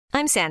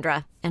I'm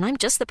Sandra, and I'm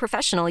just the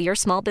professional your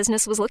small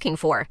business was looking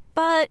for.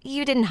 But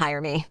you didn't hire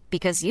me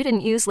because you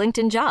didn't use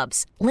LinkedIn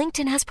Jobs.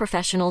 LinkedIn has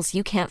professionals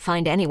you can't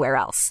find anywhere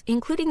else,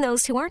 including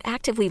those who aren't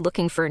actively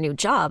looking for a new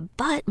job,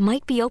 but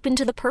might be open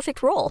to the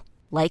perfect role,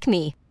 like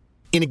me.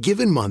 In a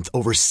given month,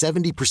 over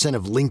 70%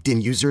 of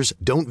LinkedIn users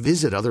don't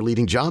visit other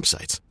leading job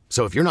sites.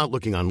 So if you're not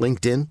looking on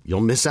LinkedIn,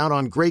 you'll miss out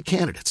on great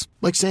candidates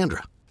like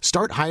Sandra.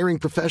 Start hiring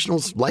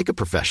professionals like a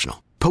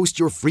professional. Post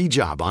your free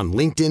job on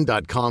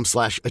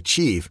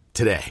linkedin.com/achieve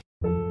today.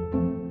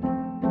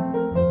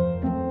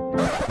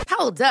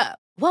 Hold up.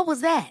 What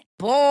was that?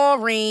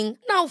 Boring.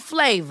 No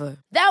flavor.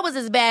 That was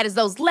as bad as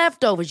those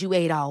leftovers you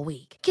ate all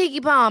week.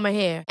 Keke Palmer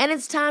here. And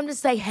it's time to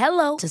say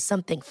hello to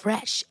something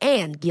fresh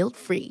and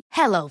guilt-free.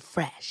 Hello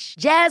Fresh.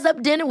 Jazz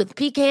up dinner with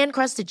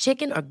pecan-crusted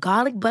chicken or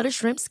garlic butter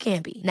shrimp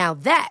scampi. Now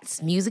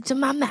that's music to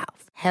my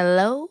mouth.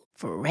 Hello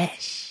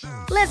Fresh.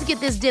 Let's get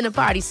this dinner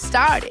party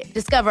started.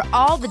 Discover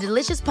all the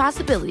delicious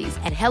possibilities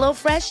at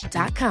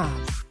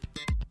hellofresh.com.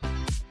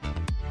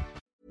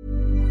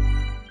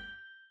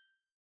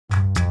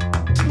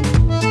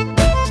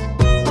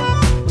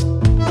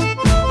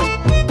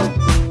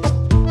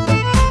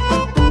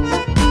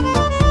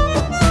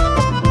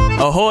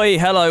 Ahoy,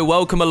 hello,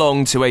 welcome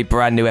along to a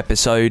brand new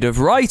episode of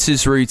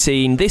Writer's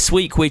Routine. This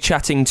week we're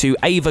chatting to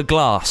Ava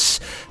Glass.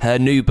 Her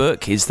new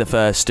book is the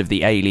first of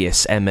the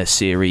Alias Emma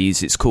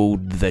series. It's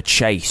called The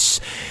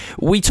Chase.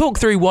 We talk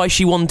through why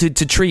she wanted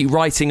to treat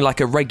writing like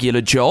a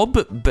regular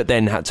job, but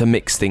then had to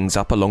mix things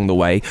up along the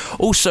way.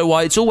 Also,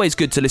 why it's always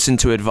good to listen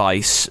to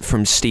advice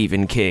from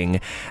Stephen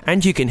King.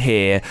 And you can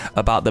hear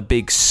about the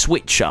big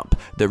switch up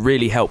that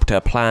really helped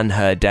her plan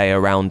her day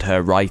around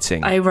her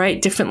writing. I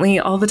write differently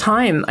all the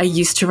time. I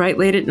used to write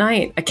late at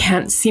night. I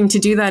can't seem to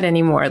do that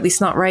anymore, at least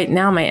not right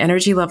now. My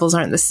energy levels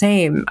aren't the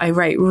same. I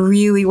write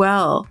really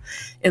well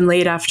in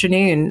late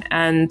afternoon,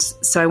 and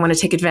so I want to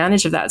take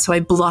advantage of that. So I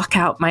block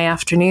out my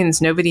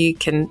afternoons. Nobody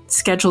can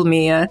schedule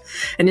me an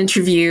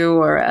interview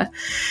or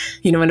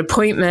an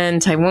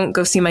appointment. I won't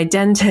go see my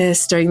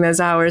dentist during those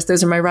hours.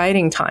 Those are my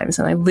writing times,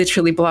 and I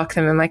literally block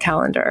them in my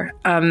calendar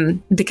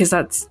because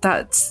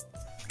that's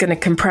going to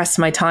compress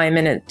my time,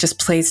 and it just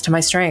plays to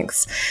my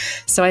strengths.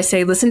 So I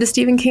say, listen to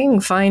Stephen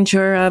King, find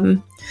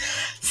your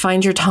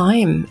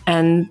time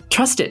and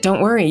trust it.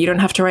 Don't worry. You don't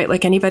have to write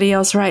like anybody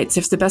else writes.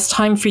 If the best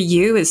time for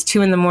you is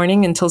 2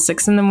 a.m. until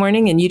 6 a.m.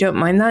 and you don't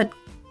mind that,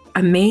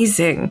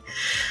 amazing.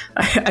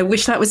 I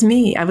wish that was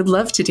me. I would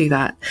love to do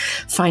that.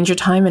 Find your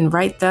time and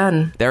write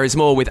then. There is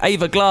more with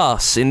Ava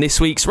Glass in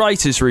this week's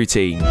Writer's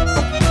Routine.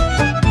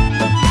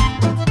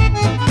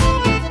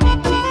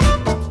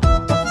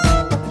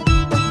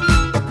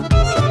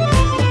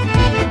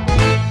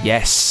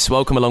 Yes,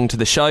 welcome along to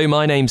the show.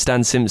 My name's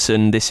Dan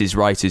Simpson. This is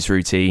Writer's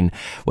Routine,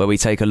 where we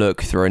take a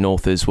look through an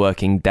author's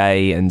working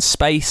day and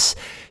space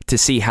to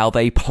see how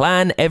they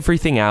plan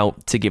everything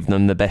out to give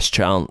them the best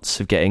chance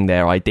of getting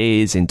their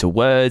ideas into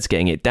words,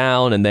 getting it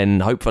down, and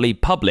then hopefully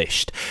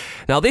published.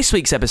 Now, this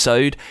week's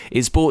episode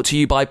is brought to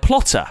you by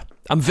Plotter.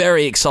 I'm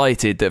very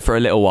excited that for a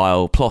little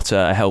while, Plotter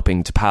are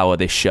helping to power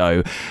this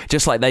show,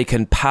 just like they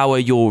can power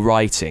your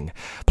writing.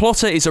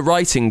 Plotter is a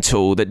writing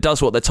tool that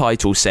does what the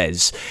title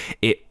says.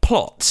 It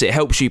plots. It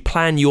helps you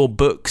plan your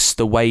books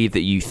the way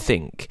that you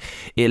think.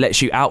 It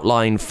lets you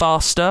outline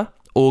faster,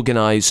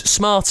 organise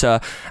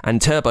smarter,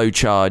 and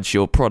turbocharge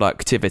your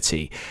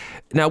productivity.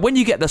 Now, when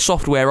you get the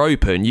software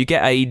open, you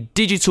get a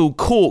digital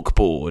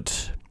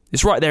corkboard.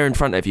 It's right there in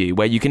front of you,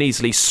 where you can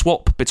easily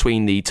swap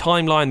between the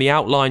timeline, the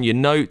outline, your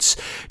notes,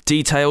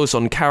 details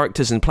on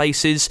characters and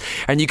places,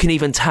 and you can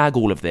even tag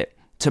all of it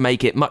to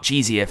make it much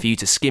easier for you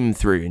to skim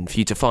through and for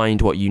you to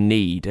find what you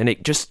need. And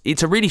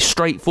it's a really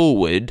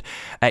straightforward,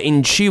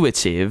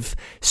 intuitive,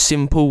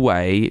 simple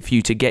way for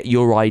you to get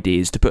your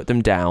ideas, to put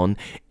them down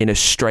in a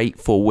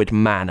straightforward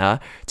manner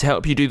to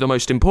help you do the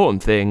most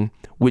important thing,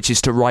 which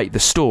is to write the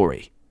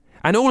story.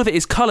 And all of it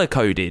is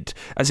colour-coded,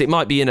 as it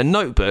might be in a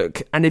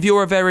notebook. And if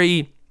you're a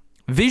very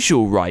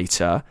visual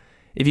writer,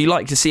 if you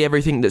like to see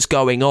everything that's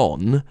going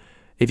on,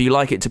 if you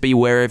like it to be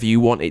wherever you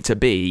want it to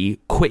be,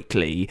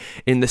 quickly,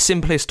 in the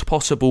simplest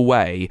possible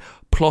way,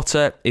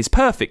 Plotter is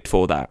perfect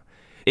for that.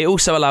 It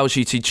also allows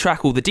you to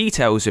track all the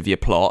details of your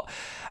plot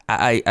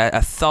at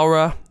a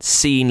thorough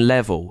scene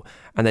level,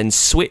 and then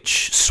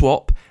switch,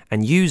 swap,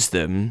 and use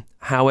them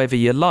however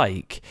you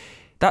like.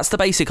 That's the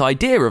basic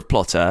idea of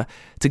Plotter,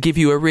 to give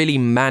you a really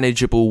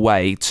manageable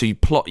way to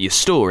plot your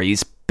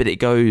stories, but it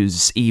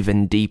goes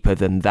even deeper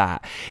than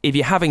that. If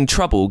you're having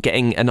trouble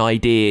getting an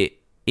idea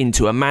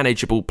into a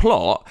manageable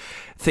plot,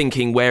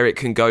 thinking where it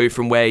can go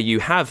from where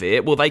you have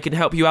it, well, they can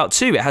help you out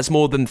too. It has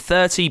more than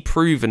 30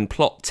 proven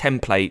plot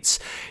templates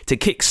to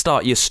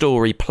kickstart your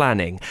story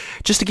planning,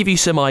 just to give you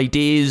some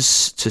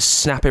ideas to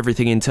snap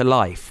everything into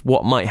life,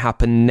 what might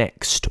happen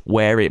next,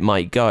 where it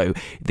might go,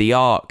 the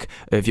arc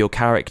of your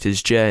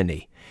character's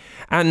journey.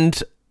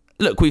 And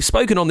look, we've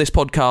spoken on this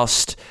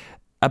podcast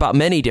about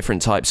many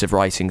different types of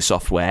writing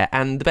software,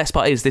 and the best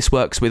part is this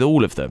works with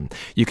all of them.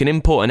 You can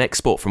import and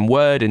export from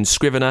Word and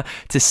Scrivener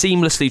to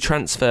seamlessly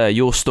transfer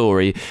your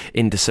story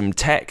into some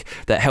tech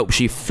that helps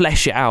you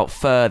flesh it out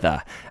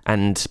further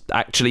and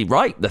actually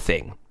write the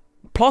thing.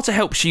 Plottr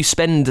helps you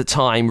spend the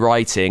time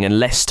writing and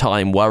less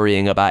time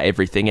worrying about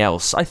everything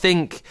else. I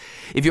think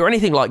if you're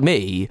anything like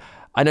me,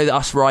 I know that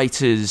us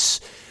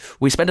writers,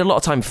 we spend a lot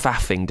of time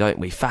faffing, don't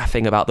we?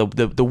 Faffing about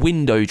the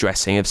window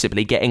dressing of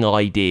simply getting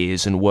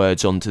ideas and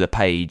words onto the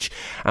page.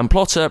 And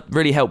Plottr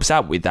really helps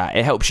out with that.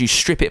 It helps you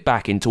strip it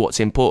back into what's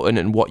important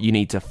and what you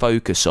need to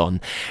focus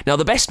on. Now,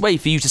 the best way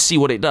for you to see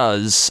what it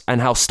does and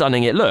how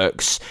stunning it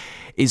looks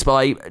is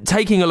by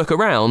taking a look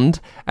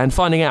around and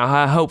finding out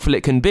how helpful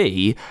it can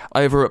be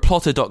over at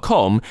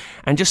plottr.com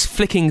and just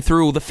flicking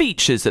through all the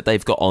features that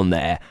they've got on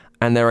there.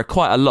 And there are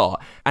quite a lot.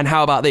 And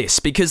how about this?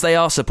 Because they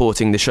are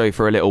supporting the show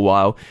for a little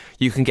while,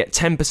 you can get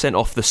 10%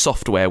 off the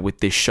software with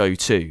this show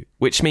too.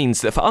 Which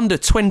means that for under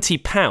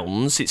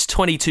 £20, it's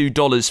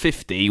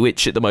 $22.50,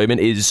 which at the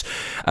moment is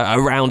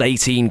around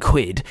 18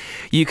 quid.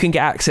 You can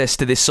get access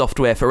to this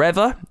software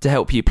forever to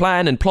help you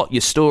plan and plot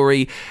your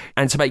story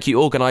and to make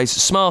you organise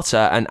smarter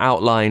and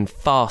outline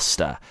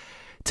faster.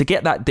 To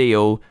get that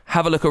deal,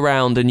 have a look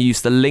around and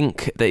use the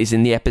link that is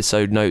in the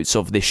episode notes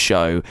of this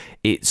show.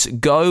 It's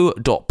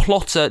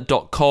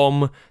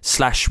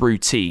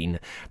go.plottr.com/routine.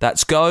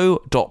 That's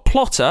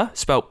go.plottr,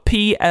 spelled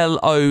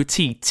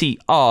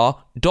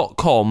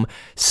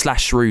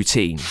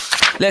PLOTTR.com/routine.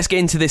 Let's get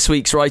into this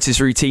week's Writer's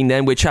Routine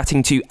then. We're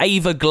chatting to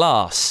Ava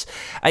Glass.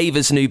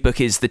 Ava's new book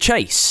is The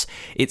Chase.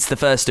 It's the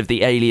first of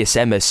the Alias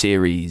Emma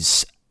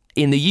series.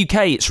 In the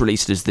UK, it's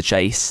released as The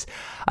Chase.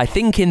 I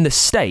think in the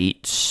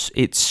States,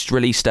 it's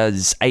released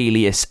as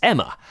Alias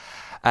Emma.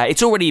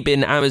 It's already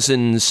been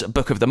Amazon's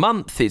Book of the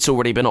Month. It's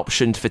already been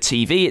optioned for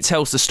TV. It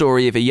tells the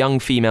story of a young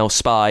female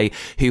spy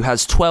who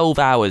has 12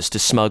 hours to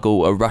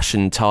smuggle a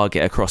Russian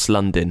target across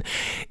London.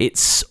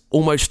 It's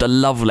almost a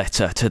love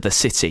letter to the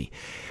city.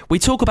 We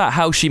talk about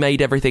how she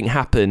made everything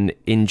happen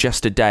in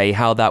just a day,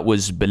 how that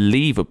was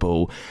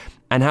believable,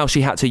 and how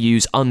she had to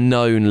use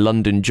unknown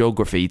London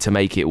geography to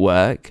make it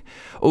work.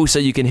 Also,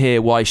 you can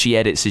hear why she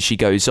edits as she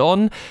goes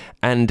on,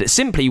 and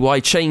simply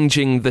why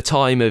changing the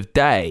time of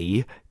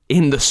day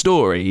in the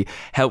story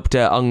helped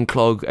her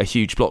unclog a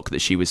huge block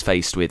that she was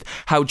faced with.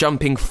 How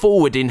jumping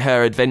forward in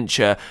her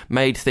adventure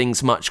made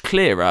things much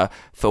clearer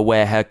for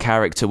where her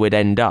character would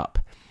end up.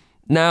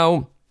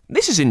 Now,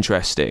 this is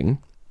interesting.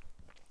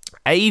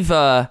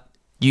 Ava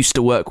used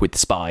to work with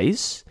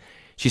spies.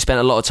 She spent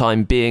a lot of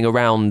time being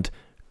around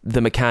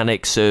the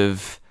mechanics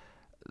of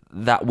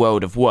that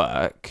world of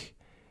work,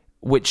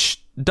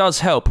 which does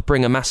help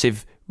bring a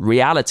massive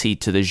reality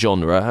to the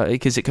genre,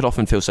 because it could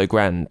often feel so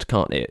grand,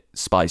 can't it?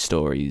 Spy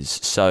stories,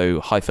 so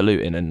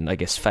highfalutin and I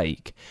guess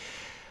fake.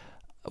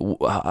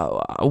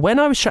 When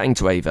I was chatting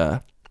to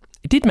Ava,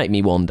 it did make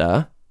me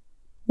wonder,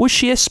 was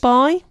she a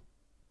spy?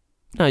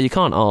 No, you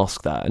can't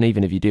ask that, and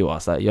even if you do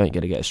ask that, you ain't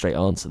going to get a straight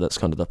answer. That's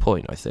kind of the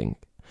point, I think.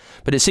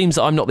 But it seems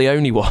that I'm not the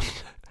only one.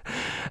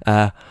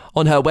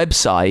 On her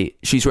website,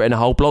 she's written a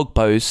whole blog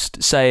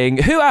post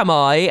saying, "Who am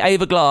I,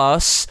 Ava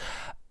Glass?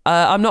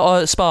 I'm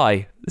not a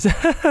spy."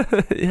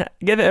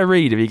 Give it a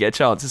read if you get a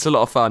chance. It's a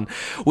lot of fun.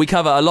 We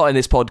cover a lot in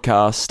this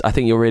podcast. I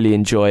think you'll really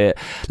enjoy it.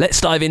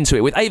 Let's dive into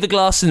it with Ava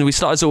Glass, and we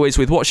start as always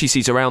with what she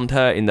sees around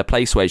her in the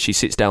place where she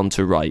sits down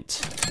to write.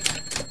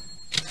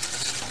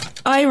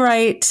 I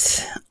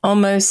write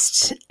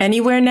almost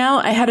anywhere now.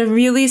 I had a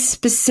really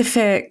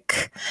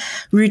specific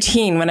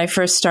routine when I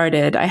first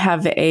started. I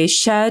have a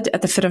shed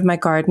at the foot of my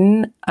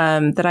garden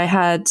that I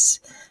had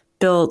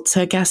built,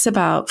 I guess,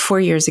 about 4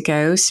 years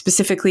ago,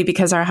 specifically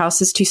because our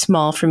house is too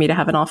small for me to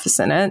have an office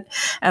in it.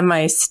 And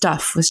my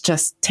stuff was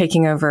just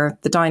taking over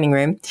the dining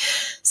room.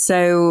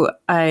 So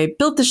I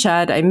built the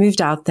shed. I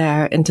moved out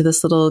there into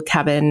this little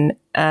cabin,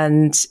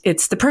 and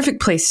it's the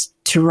perfect place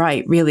to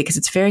write, really, because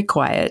it's very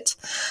quiet.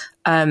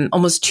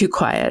 Almost too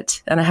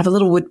quiet. And I have a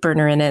little wood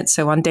burner in it.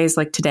 So on days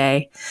like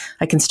today,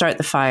 I can start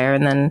the fire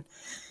and then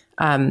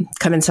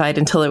come inside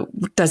until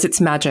it does its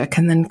magic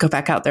and then go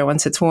back out there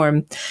once it's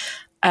warm.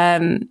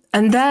 And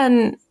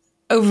then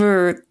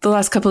over the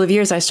last couple of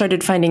years, I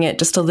started finding it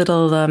just a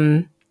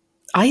little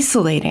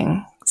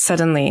isolating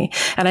suddenly.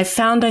 And I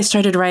found I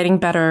started writing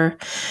better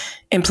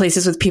in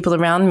places with people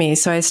around me.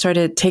 So I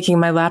started taking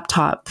my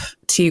laptop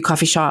to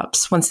coffee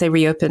shops once they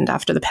reopened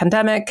after the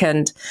pandemic,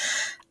 and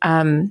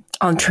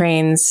on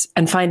trains,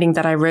 and finding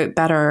that I wrote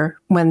better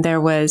when there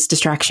was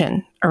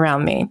distraction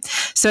around me.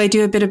 So I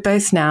do a bit of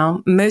both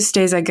now. Most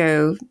days I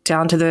go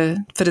down to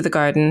the foot of the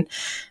garden,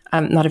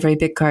 not a very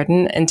big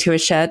garden, into a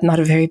shed, not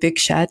a very big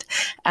shed,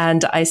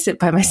 and I sit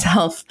by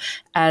myself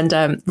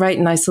and write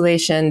in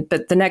isolation.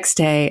 But the next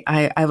day,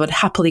 I would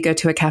happily go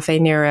to a Cafe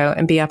Nero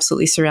and be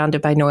absolutely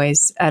surrounded by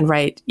noise and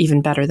write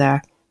even better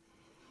there.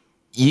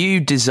 You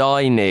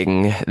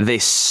designing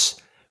this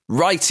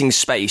writing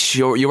space,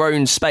 your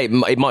own space.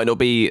 It might not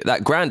be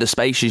that grand a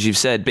space, as you've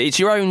said, but it's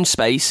your own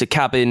space, a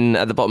cabin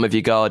at the bottom of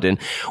your garden.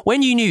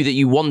 When you knew that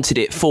you wanted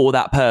it for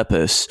that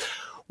purpose,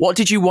 What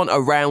did you want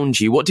around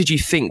you? What did you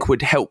think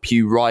would help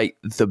you write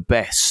the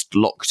best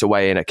locked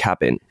away in a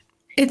cabin?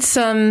 It's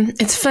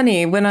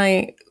funny, when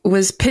I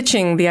was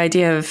pitching the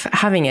idea of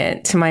having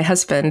it to my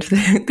husband,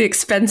 the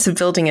expense of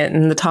building it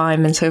and the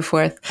time and so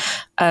forth,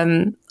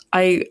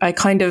 I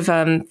kind of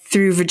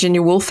threw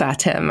Virginia Woolf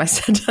at him. I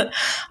said,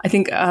 I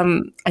think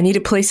I need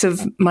a place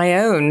of my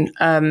own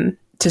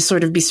to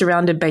sort of be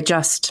surrounded by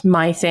just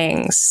my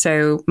things.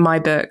 So my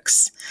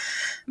books,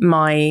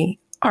 my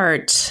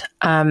art,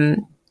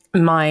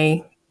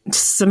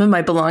 some of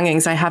my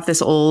belongings. I have this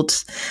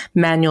old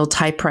manual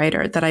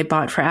typewriter that I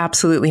bought for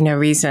absolutely no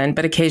reason,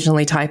 but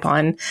occasionally type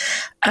on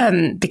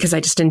because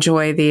I just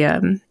enjoy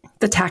the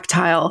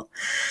tactile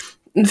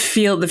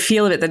feel, the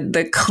feel of it,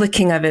 the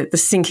clicking of it, the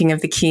syncing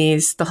of the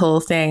keys, the whole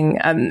thing.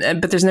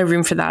 But there's no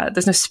room for that.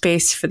 There's no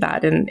space for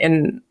that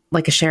in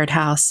like a shared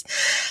house.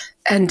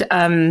 And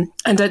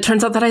it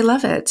turns out that I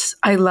love it.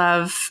 I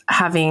love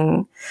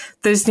having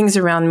those things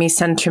around me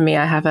center me.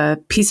 I have a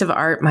piece of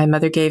art my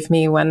mother gave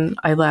me when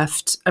I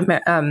left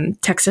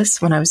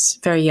Texas when I was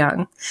very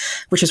young,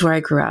 which is where I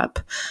grew up.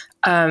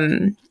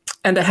 And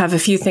I have a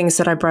few things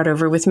that I brought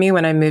over with me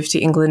when I moved to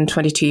England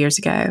 22 years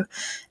ago.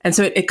 And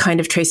so it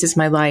kind of traces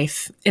my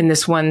life in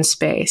this one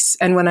space.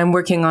 And when I'm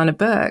working on a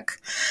book,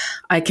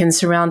 I can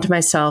surround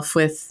myself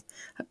with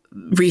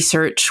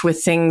research,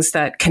 with things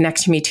that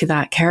connect me to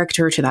that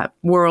character, to that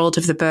world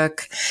of the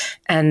book.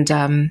 And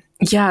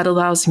it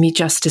allows me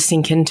just to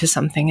sink into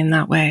something in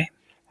that way.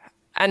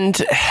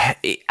 And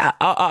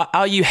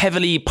are you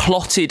heavily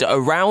plotted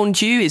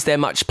around you? Is there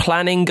much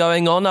planning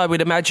going on? I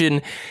would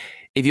imagine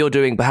if you're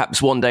doing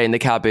perhaps one day in the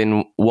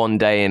cabin, one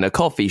day in a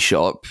coffee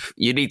shop,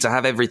 you need to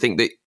have everything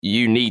that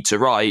you need to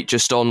write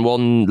just on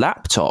one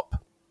laptop.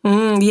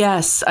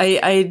 Yes,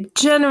 I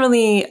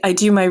generally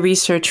do my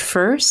research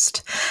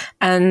first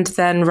and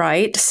then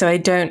write. So I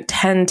don't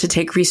tend to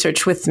take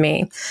research with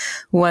me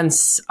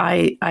once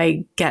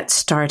I get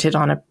started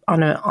on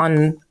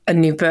a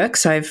new book.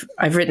 So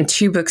I've written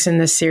 2 books in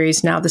this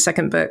series now. The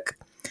second book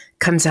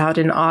comes out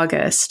in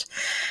August,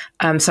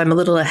 so I'm a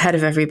little ahead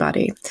of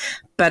everybody.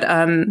 But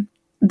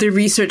the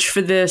research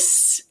for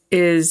this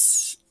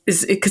is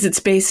because it's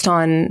based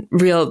on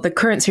the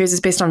current series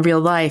is based on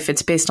real life.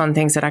 It's based on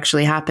things that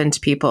actually happen to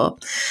people.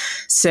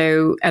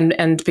 So,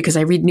 and because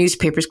I read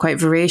newspapers quite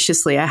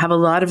voraciously, I have a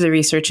lot of the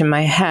research in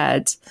my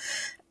head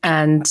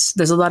and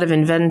there's a lot of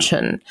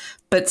invention,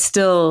 but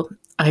still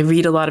I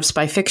read a lot of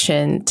spy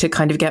fiction to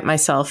kind of get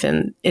myself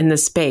in the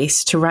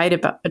space to write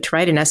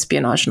an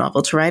espionage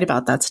novel, to write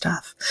about that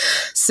stuff.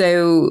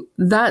 So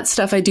that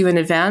stuff I do in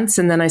advance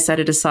and then I set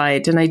it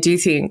aside. And I do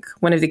think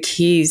one of the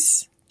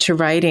keys to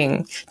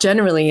writing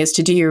generally is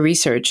to do your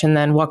research and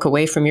then walk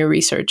away from your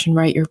research and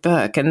write your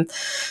book. And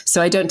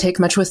so I don't take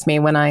much with me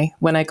when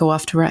I go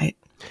off to write.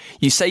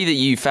 You say that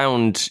you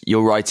found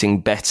your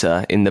writing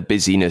better in the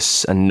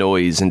busyness and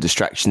noise and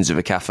distractions of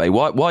a cafe.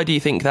 Why do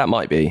you think that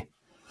might be?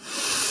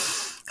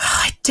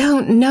 I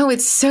don't know.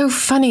 It's so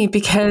funny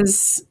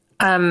because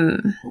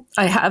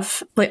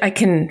I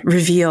can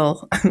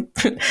reveal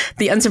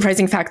the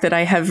unsurprising fact that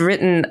I have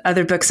written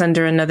other books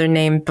under another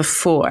name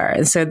before.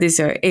 And so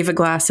Ava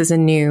Glass is a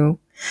new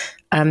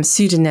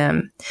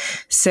pseudonym.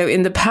 So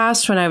in the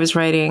past, when I was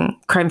writing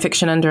crime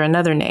fiction under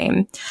another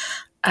name,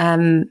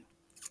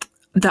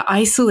 the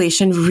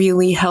isolation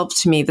really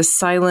helped me. The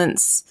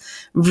silence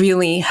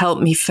really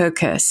helped me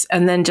focus.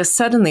 And then just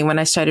suddenly when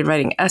I started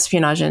writing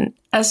espionage, and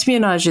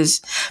espionage is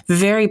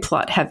very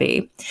plot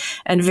heavy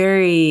and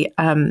very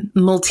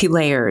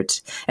multi-layered,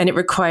 and it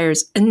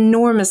requires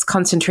enormous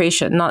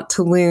concentration not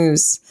to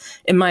lose,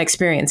 in my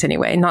experience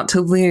anyway, not to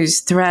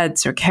lose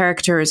threads or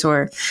characters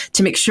or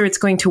to make sure it's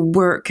going to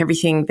work,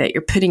 everything that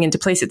you're putting into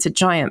place. It's a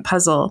giant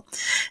puzzle,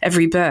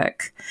 every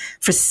book.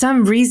 For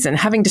some reason,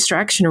 having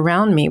distraction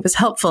around me was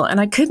helpful. And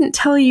I couldn't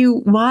tell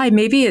you why.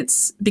 Maybe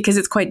it's because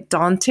it's quite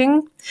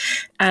daunting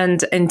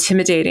and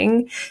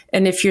intimidating.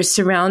 And if you're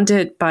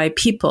surrounded by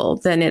people,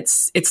 then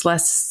it's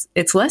less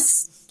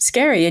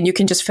scary and you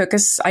can just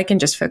focus. I can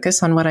just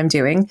focus on what I'm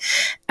doing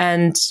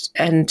and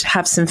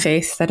have some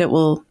faith that it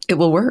will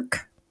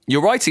work.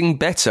 You're writing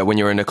better when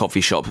you're in a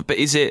coffee shop, but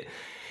is it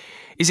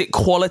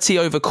quality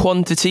over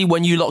quantity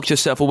when you lock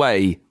yourself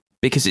away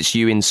because it's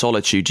you in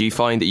solitude? Do you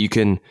find that you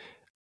can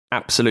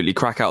absolutely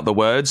crack out the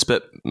words,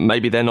 but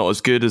maybe they're not as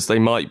good as they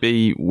might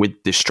be with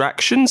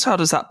distractions? How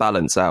does that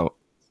balance out?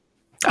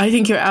 I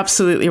think you're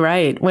absolutely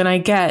right. When I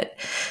get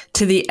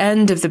to the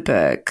end of the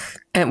book,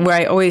 and where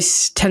I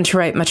always tend to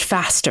write much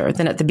faster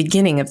than at the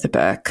beginning of the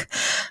book,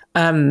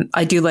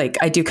 I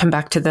do come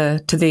back to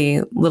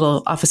the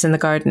little office in the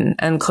garden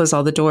and close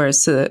all the doors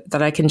so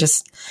that I can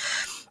just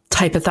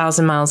type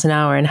 1,000 miles an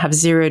hour and have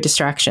zero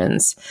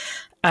distractions.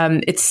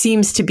 It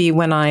seems to be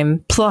when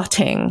I'm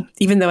plotting,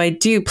 even though I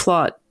do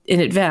plot in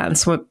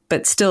advance,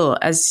 but still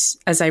as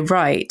I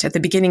write at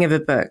the beginning of a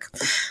book,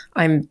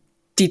 I'm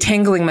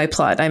detangling my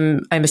plot.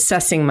 I'm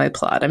assessing my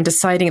plot. I'm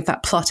deciding if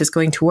that plot is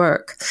going to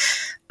work.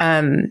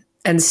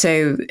 And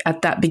so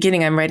at that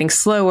beginning, I'm writing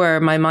slower.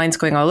 My mind's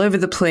going all over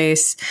the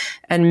place.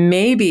 And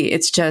maybe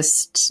it's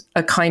just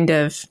a kind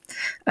of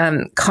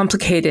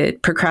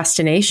complicated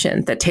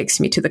procrastination that takes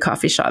me to the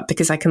coffee shop,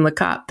 because I can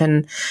look up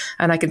and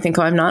I can think,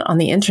 oh, I'm not on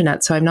the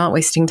internet, so I'm not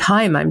wasting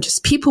time. I'm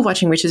just people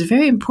watching, which is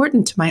very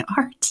important to my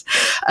art.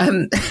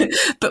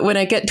 But when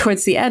I get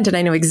towards the end and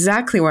I know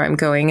exactly where I'm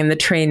going and the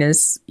train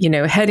is,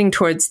 heading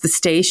towards the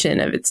station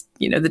of its,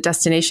 the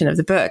destination of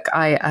the book,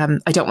 I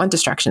don't want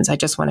distractions. I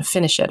just want to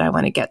finish it. I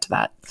want to get to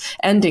that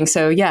ending.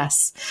 So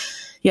yes,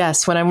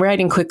 when I'm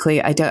writing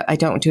quickly, I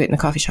don't do it in a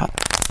coffee shop.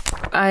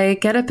 I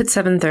get up at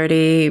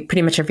 7:30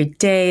 pretty much every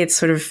day. It's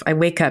sort of, I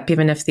wake up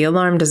even if the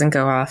alarm doesn't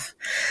go off.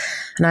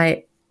 And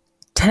I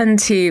tend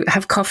to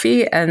have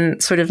coffee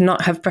and sort of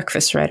not have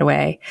breakfast right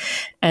away.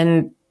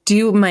 And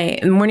my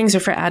mornings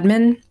are for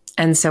admin.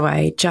 And so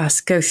I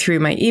just go through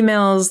my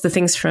emails, the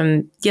things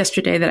from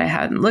yesterday that I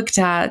hadn't looked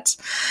at,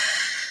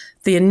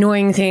 the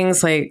annoying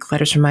things like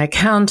letters from my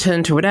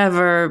accountant or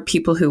whatever,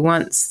 people who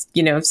want,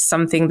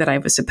 something that I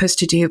was supposed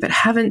to do but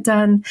haven't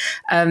done.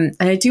 And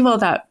I do all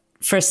that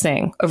first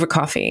thing over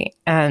coffee.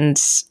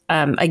 And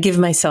I give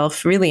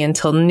myself really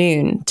until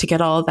noon to get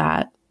all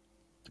that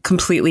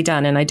completely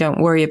done. And I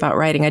don't worry about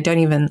writing. I don't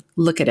even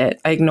look at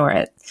it. I ignore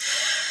it.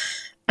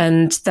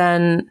 And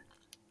then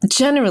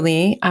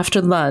generally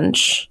after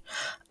lunch,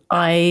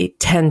 I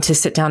tend to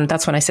sit down.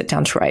 That's when I sit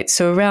down to write.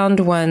 So around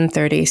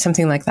 1:30,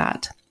 something like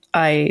that.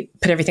 I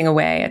put everything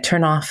away. I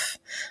turn off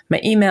my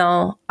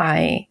email.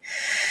 I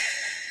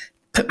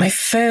put my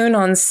phone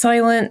on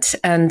silent,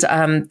 and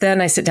then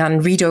I sit down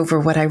and read over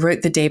what I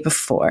wrote the day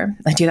before.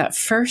 I do that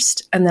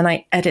first, and then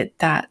I edit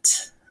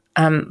that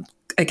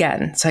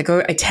again.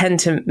 So I tend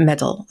to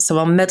meddle. So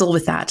I'll meddle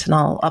with that, and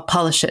I'll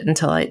polish it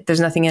until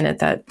there's nothing in it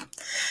that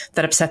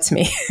upsets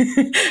me,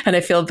 and I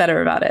feel better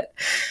about it.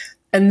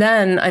 And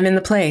then I'm in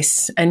the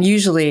place, and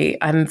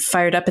usually I'm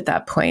fired up at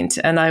that point,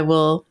 and I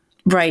will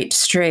write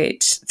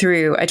straight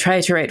through. I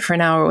try to write for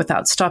an hour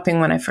without stopping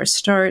when I first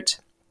start.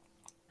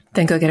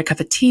 Then go get a cup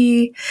of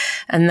tea,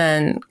 and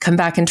then come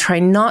back and try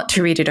not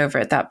to read it over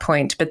at that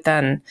point, but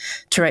then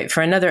to write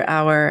for another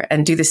hour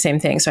and do the same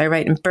thing. So I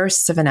write in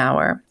bursts of an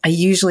hour. I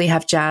usually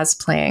have jazz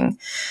playing.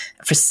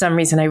 For some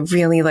reason, I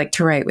really like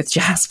to write with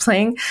jazz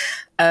playing.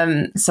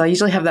 So I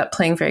usually have that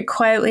playing very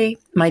quietly.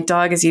 My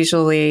dog is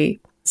usually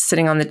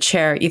sitting on the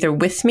chair either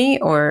with me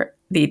or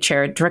the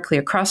chair directly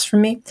across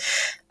from me.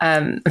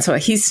 And so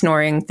he's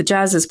snoring, the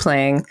jazz is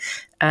playing,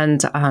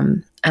 and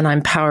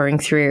I'm powering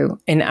through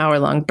in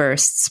hour-long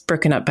bursts,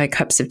 broken up by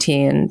cups of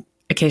tea and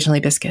occasionally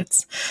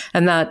biscuits.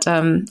 And that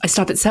I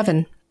stop at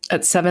 7.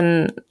 At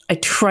 7, I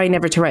try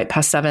never to write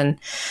past 7,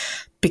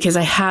 because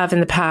I have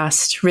in the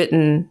past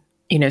written,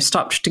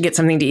 stopped to get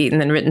something to eat and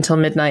then written till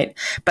midnight.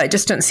 But I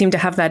just don't seem to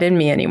have that in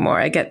me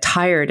anymore. I get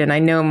tired and I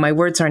know my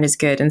words aren't as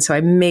good. And so I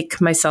make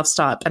myself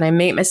stop, and I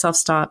make myself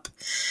stop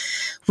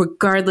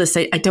regardless.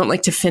 I don't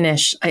like to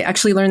finish. I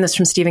actually learned this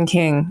from Stephen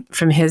King,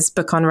 from his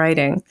book on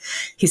writing.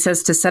 He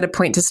says to set a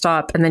point to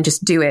stop and then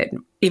just do it.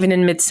 Even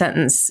in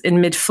mid-sentence, in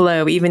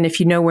mid-flow, even if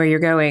you know where you're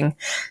going,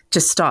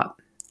 just stop.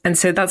 And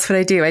so that's what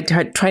I do. I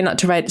try not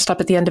to stop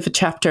at the end of a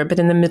chapter, but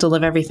in the middle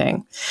of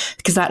everything,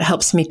 because that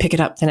helps me pick it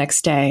up the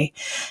next day.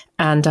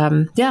 And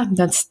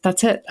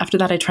that's it. After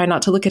that, I try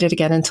not to look at it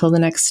again until the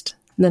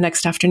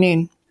next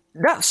afternoon.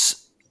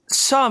 That's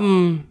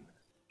some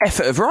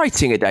effort of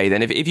writing a day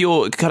then. If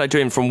you're kind of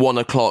doing from 1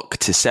 o'clock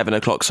to 7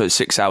 o'clock, so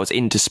 6 hours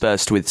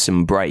interspersed with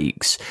some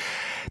breaks,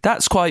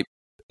 that's quite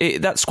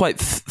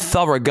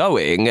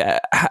thoroughgoing.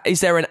 Is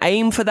there an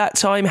aim for that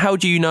time? How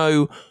do you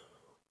know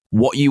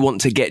what you want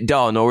to get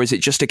done, or is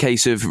it just a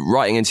case of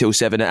writing until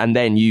 7 and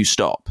then you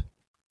stop?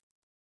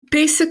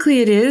 Basically,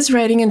 it is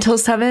writing until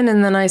 7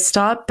 and then I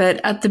stop. But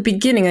at the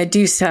beginning, I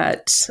do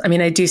set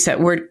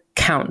word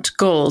count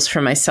goals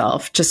for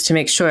myself just to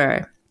make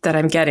sure that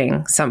I'm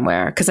getting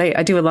somewhere. Because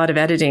I do a lot of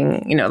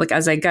editing, like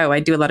as I go, I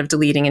do a lot of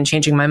deleting and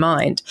changing my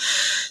mind.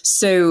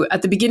 So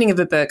at the beginning of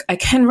a book, I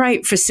can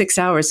write for 6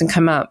 hours and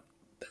come up,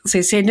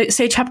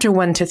 say chapter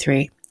 1 to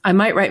 3. I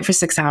might write for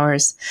 6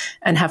 hours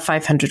and have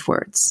 500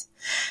 words.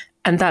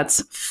 And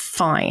that's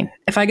fine.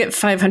 If I get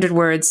 500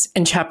 words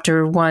in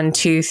chapter 1,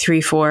 2, 3,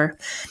 4,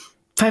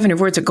 500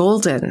 words are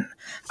golden.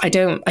 I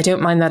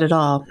don't mind that at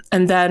all.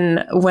 And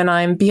then when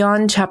I'm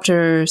beyond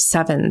chapter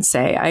 7,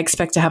 say, I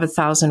expect to have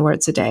 1,000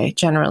 words a day,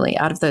 generally,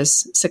 out of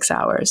those 6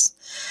 hours.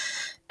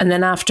 And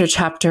then after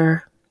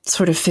chapter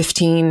sort of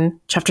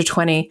 15, chapter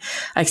 20,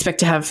 I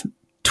expect to have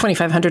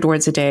 2,500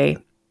 words a day,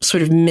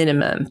 sort of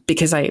minimum,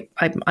 because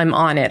I'm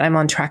on it. I'm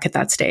on track at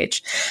that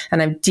stage, and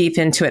I'm deep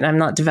into it, and I'm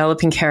not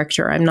developing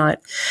character. I'm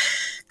not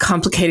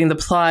complicating the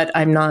plot.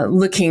 I'm not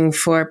looking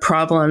for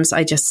problems.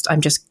 I'm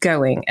just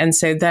going. And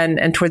so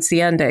and towards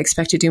the end, I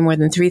expect to do more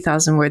than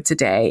 3,000 words a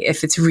day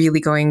if it's really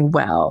going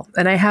well.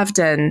 And I have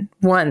done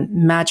one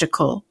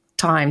magical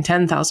time,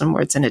 10,000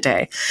 words in a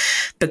day,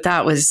 but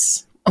that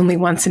was only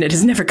once, and it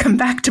has never come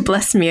back to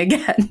bless me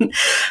again.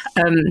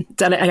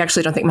 I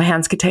actually don't think my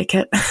hands could take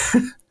it.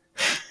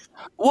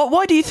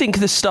 Why do you think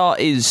the start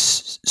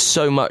is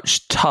so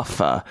much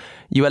tougher?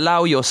 You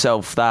allow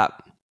yourself that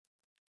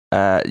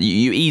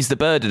you ease the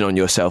burden on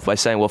yourself by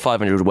saying, well,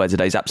 500 words a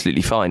day is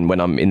absolutely fine when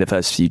I'm in the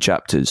first few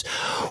chapters.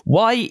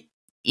 Why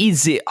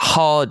is it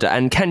harder,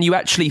 and can you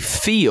actually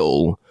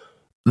feel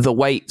the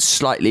weight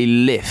slightly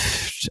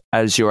lift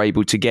as you're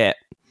able to get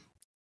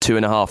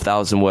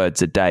 2,500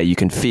 words a day? You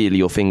can feel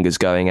your fingers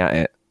going at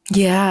it.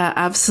 Yeah,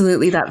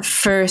 absolutely. That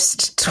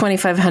first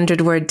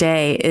 2,500 word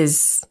day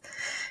is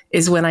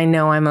when I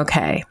know I'm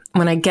okay.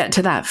 When I get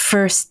to that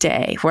first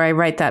day where I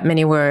write that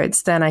many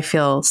words, then I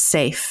feel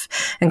safe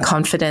and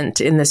confident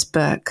in this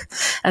book.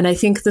 And I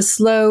think the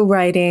slow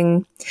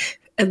writing,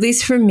 at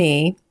least for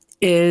me,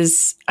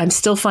 is I'm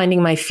still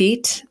finding my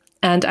feet.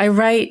 And I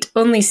write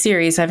only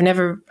series. I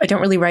don't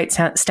really write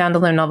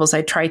standalone novels.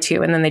 I try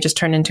to, and then they just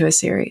turn into a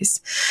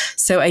series.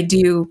 So I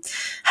do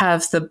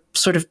have the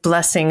sort of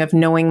blessing of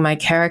knowing my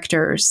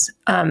characters.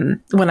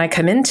 When I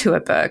come into a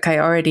book, I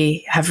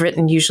already have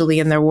written usually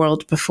in their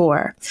world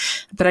before,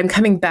 but I'm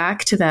coming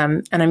back to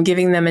them and I'm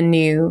giving them a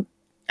new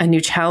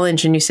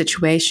challenge, a new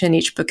situation.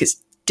 Each book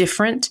is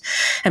different.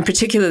 And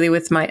particularly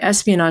with my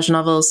espionage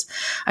novels,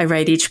 I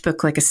write each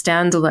book like a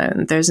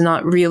standalone. There's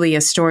not really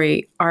a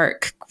story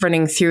arc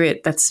running through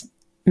it that's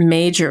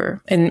major.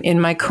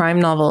 In my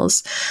crime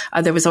novels,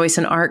 there was always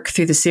an arc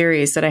through the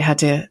series that I had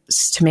to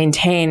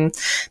maintain.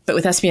 But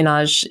with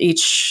espionage,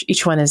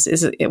 each one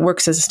it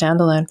works as a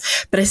standalone.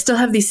 But I still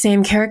have these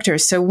same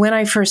characters. So when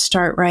I first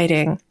start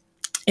writing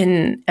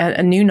in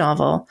a new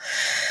novel,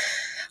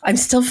 I'm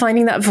still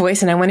finding that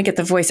voice, and I want to get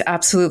the voice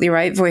absolutely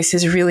right. Voice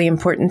is really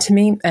important to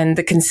me, and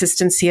the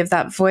consistency of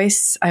that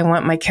voice. I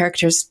want my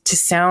characters to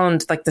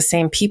sound like the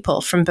same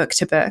people from book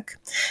to book.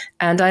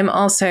 And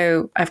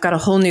I've got a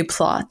whole new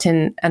plot,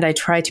 and I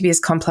try to be as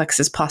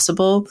complex as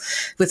possible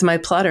with my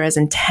plot, or as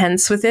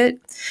intense with it.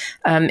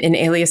 In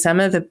Alias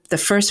Emma, the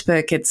first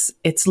book,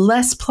 it's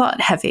less plot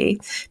heavy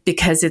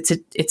because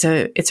it's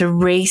a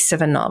race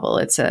of a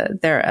novel.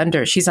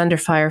 She's under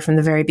fire from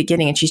the very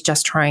beginning, and she's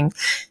just trying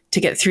to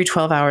get through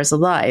 12 hours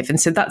alive.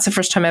 And so that's the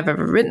first time I've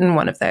ever written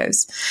one of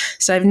those.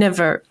 So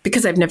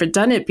because I've never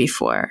done it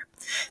before,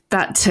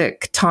 that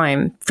took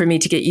time for me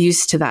to get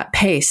used to that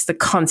pace, the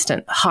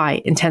constant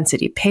high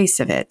intensity pace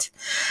of it,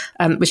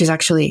 which is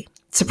actually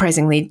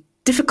surprisingly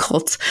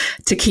difficult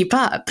to keep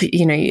up.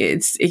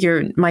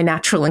 My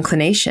natural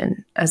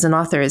inclination as an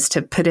author is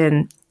to put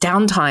in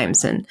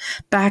downtimes and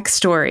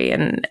backstory,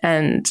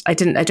 and I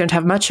don't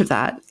have much of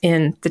that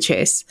in The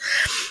Chase.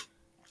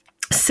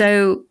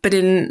 So, but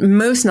in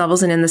most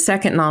novels and in the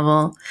second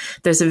novel,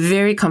 there's a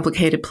very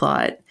complicated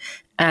plot.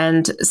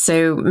 And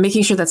so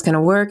making sure that's going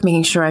to work,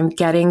 making sure I'm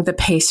getting the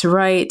pace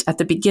right at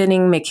the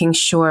beginning, making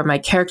sure my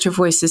character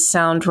voices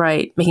sound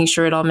right, making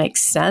sure it all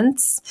makes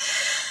sense.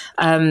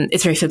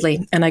 It's very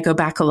fiddly, and I go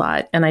back a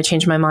lot, and I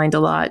change my mind a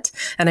lot,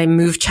 and I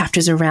move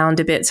chapters around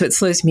a bit. So it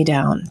slows me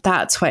down.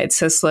 That's why it's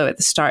so slow at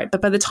the start.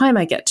 But by the time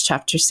I get to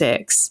chapter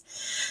 6,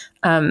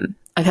 I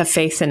have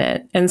faith in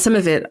it. And some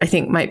of it, I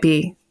think, might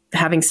be,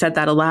 having said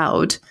that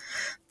aloud,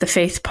 the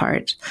faith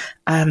part,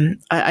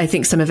 I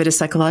think some of it is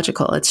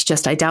psychological. It's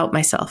just I doubt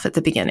myself at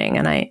the beginning,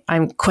 and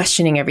I'm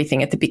questioning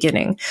everything at the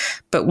beginning.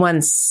 But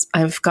once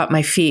I've got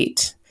my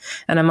feet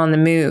and I'm on the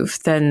move,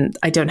 then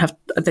I don't have,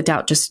 the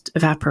doubt just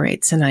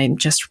evaporates, and I'm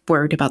just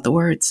worried about the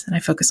words, and I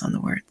focus on the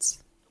words.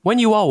 When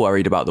you are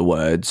worried about the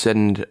words,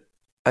 and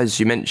as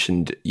you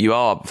mentioned, you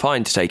are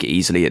fine to take it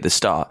easily at the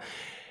start,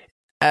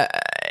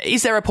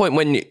 is there a point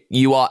when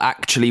you are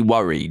actually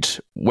worried,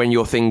 when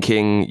you're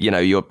thinking,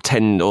 you're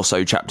 10 or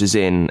so chapters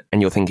in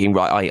and you're thinking,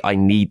 right, I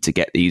need to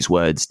get these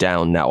words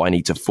down now. I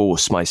need to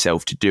force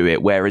myself to do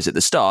it. Whereas at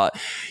the start,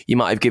 you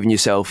might have given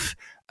yourself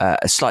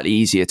a slightly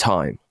easier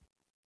time.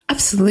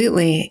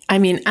 Absolutely. I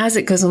mean, as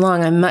it goes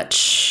along, I'm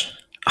much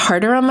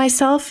harder on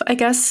myself, I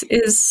guess,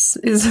 is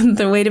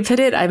the way to put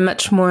it. I'm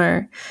much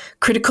more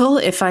critical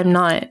if I'm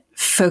not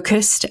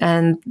focused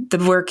and the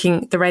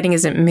writing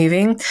isn't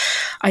moving.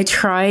 I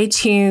try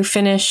to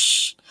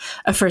finish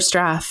a first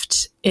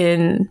draft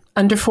in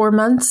under 4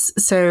 months.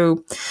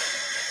 So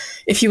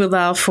if you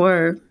allow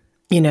for,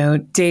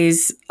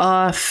 days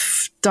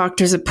off,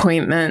 doctor's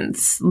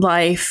appointments,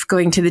 life,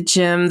 going to the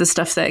gym, the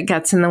stuff that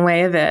gets in the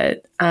way of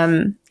it,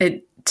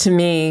 to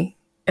me,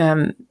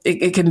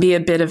 it can be a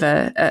bit of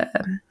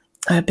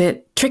a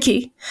bit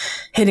tricky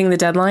hitting the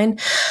deadline,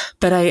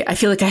 but I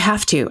feel like I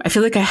have to. I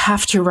feel like I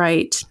have to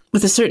write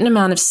with a certain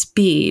amount of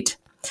speed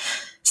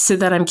so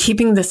that I'm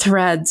keeping the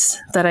threads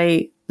that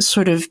I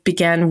sort of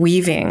began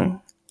weaving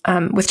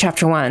with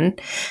chapter 1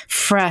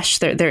 fresh.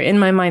 They're in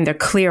my mind. They're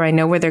clear. I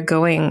know where they're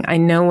going. I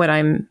know what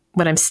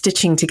I'm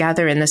stitching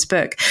together in this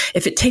book.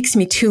 If it takes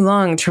me too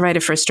long to write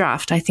a first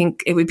draft, I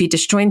think it would be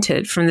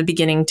disjointed from the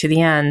beginning to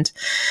the end.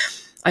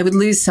 I would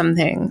lose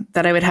something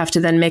that I would have to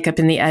then make up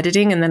in the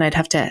editing, and then I'd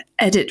have to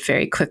edit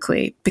very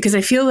quickly, because I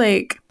feel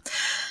like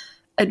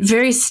at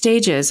various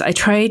stages, I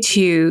try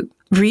to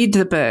read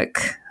the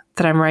book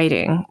that I'm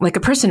writing like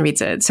a person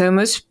reads it. So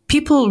most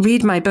people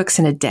read my books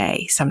in a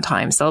day.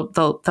 Sometimes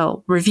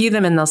they'll review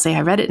them and they'll say,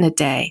 I read it in a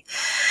day.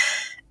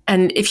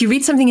 And if you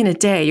read something in a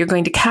day, you're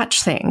going to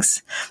catch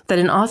things that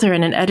an author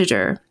and an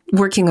editor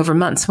working over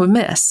months will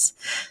miss.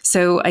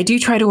 So I do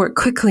try to work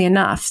quickly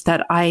enough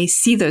that I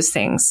see those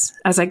things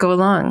as I go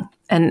along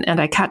and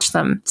I catch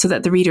them so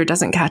that the reader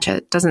doesn't catch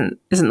it, isn't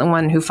the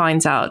one who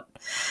finds out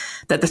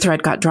that the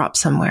thread got dropped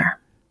somewhere.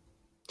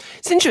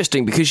 It's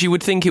interesting because you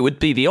would think it would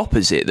be the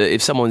opposite, that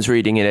if someone's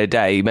reading in a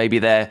day, maybe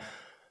they're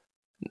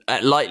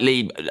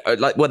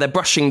they're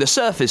brushing the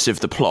surface of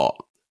the plot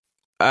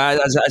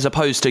as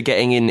opposed to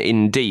getting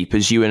in deep,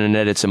 as you and an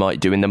editor might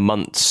do in the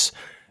months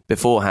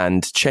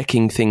beforehand,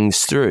 checking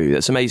things through.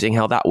 That's amazing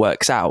how that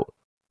works out.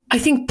 I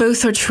think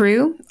both are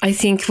true. I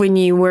think when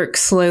you work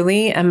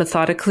slowly and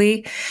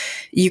methodically,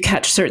 you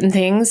catch certain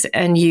things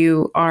and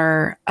you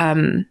are,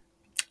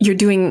 you're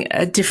doing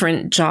a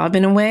different job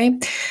in a way.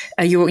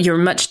 You're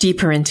much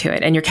deeper into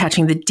it and you're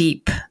catching the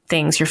deep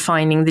things. You're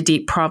finding the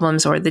deep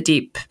problems or the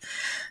deep,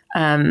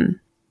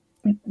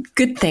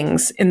 good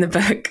things in the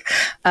book.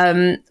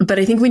 But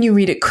I think when you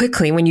read it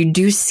quickly, when you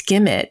do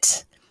skim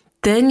it,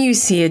 then you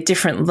see a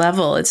different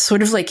level. It's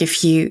sort of like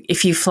if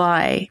you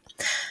fly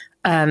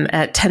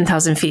at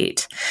 10,000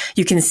 feet,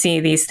 you can see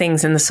these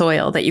things in the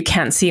soil that you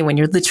can't see when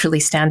you're literally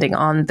standing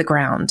on the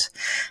ground.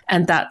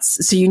 And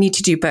so you need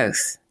to do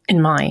both,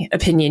 in my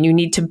opinion. You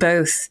need to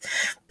both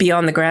be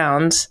on the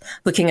ground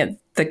looking at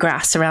the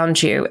grass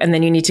around you, and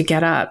then you need to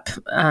get up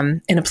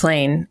in a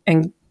plane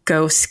and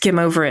go skim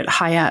over it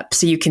high up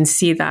so you can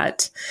see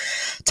that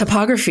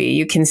topography.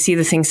 You can see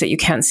the things that you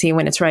can't see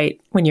when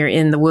you're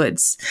in the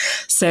woods.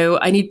 So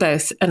I need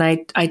both. And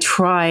I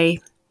try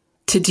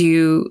to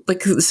do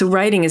so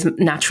writing is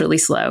naturally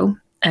slow,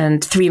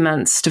 and 3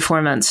 months to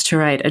 4 months to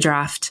write a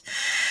draft.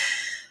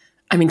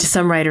 I mean, to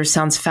some writers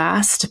sounds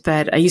fast,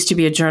 but I used to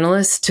be a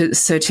journalist.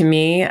 So to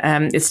me,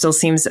 it still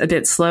seems a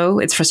bit slow.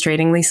 It's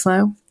frustratingly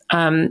slow.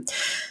 And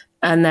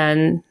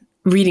then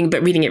reading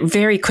it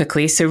very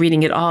quickly. So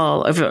reading it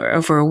all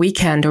over a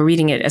weekend, or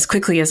reading it as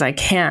quickly as I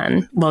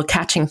can while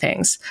catching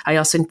things. I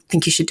also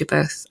think you should do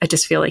both. I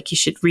just feel like you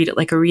should read it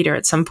like a reader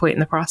at some point in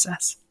the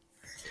process.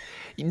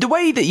 The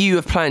way that you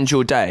have planned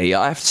your day,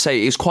 I have to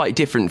say, is quite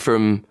different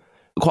from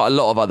quite a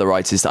lot of other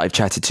writers that I've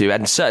chatted to.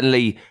 And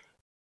certainly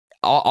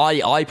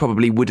I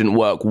probably wouldn't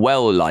work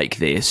well like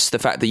this. The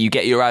fact that you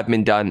get your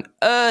admin done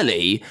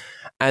early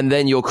and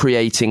then you're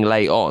creating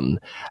late on.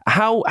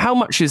 How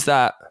much is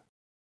that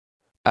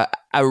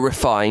a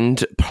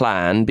refined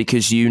plan,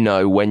 because you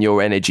know when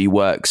your energy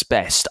works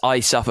best? I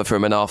suffer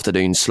from an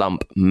afternoon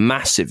slump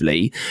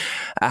massively.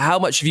 How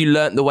much have you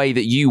learnt the way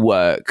that you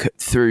work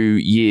through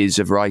years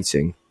of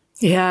writing?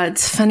 Yeah,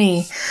 it's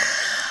funny.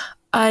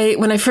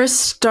 When I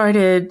first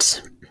started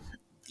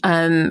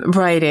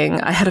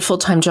writing, I had a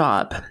full-time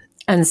job.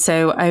 And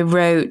so I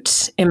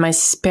wrote in my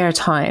spare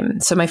time.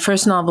 So my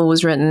first novel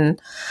was written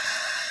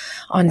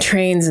on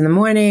trains in the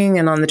morning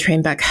and on the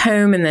train back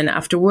home. And then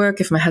after work,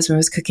 if my husband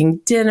was cooking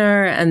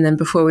dinner, and then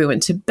before we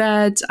went to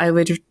bed, I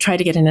would try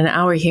to get in an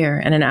hour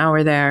here and an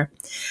hour there.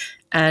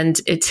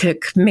 And it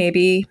took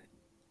maybe,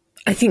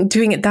 I think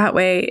doing it that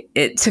way,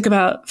 it took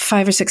about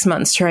 5 or 6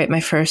 months to write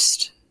my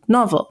first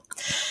novel.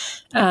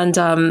 And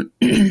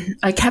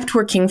I kept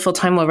working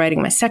full-time while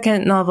writing my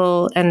second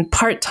novel and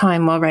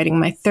part-time while writing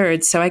my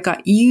third. So I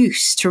got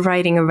used to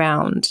writing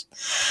around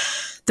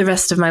the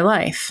rest of my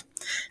life.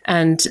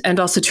 And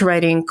also to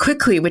writing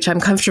quickly, which I'm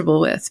comfortable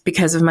with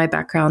because of my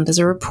background as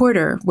a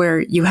reporter,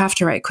 where you have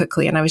to write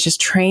quickly. And I was just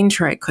trained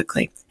to write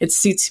quickly. It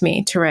suits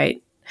me to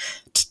write,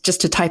 just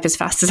to type as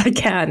fast as I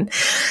can.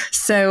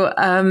 So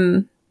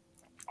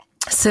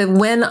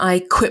when I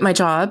quit my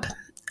job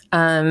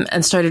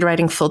and started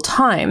writing full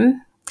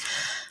time,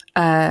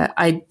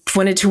 I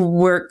wanted to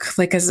work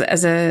like it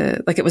was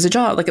a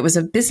job, like it was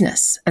a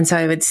business. And so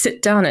I would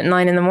sit down at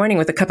 9 a.m.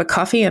 with a cup of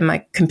coffee and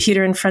my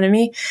computer in front of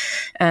me,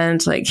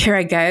 and here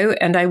I go.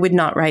 And I would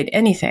not write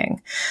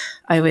anything.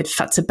 I would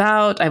futz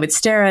about. I would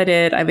stare at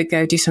it. I would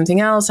go do something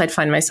else. I'd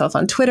find myself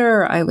on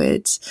Twitter. I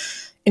would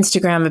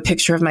Instagram a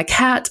picture of my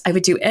cat. I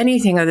would do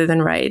anything other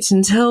than write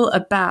and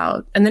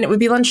then it would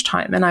be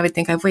lunchtime. And I would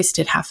think, I've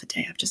wasted half a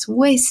day. I've just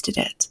wasted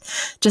it.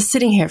 Just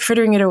sitting here,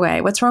 frittering it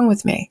away. What's wrong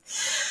with me?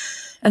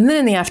 And then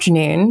in the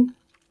afternoon,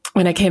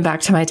 when I came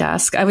back to my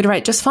desk, I would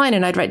write just fine.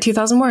 And I'd write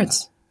 2,000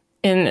 words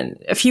in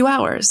a few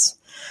hours.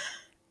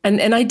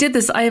 And I did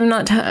this. I am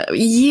not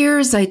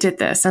years. I did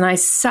this, and I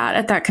sat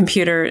at that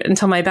computer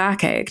until my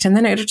back ached. And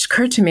then it just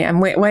occurred to me,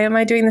 why am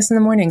I doing this in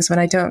the mornings when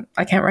I can't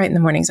write in the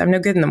mornings? I'm no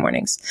good in the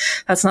mornings.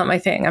 That's not my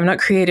thing. I'm not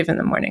creative in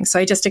the morning. So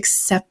I just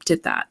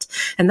accepted that.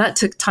 And that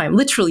took time,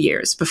 literal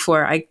years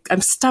before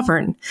I'm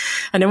stubborn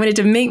and I wanted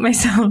to make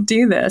myself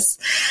do this.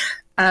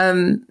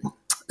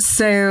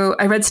 So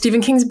I read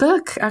Stephen King's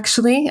book,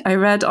 actually. I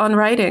read On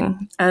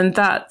Writing, and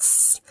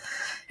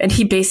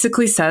he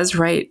basically says,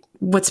 write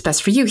what's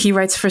best for you. He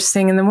writes first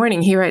thing in the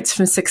morning. He writes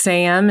from 6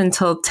 a.m.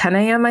 until 10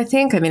 a.m., I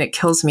think. I mean, it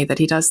kills me that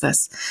he does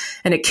this.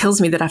 And it kills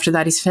me that after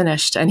that he's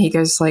finished and he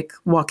goes like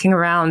walking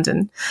around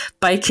and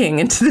biking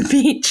into the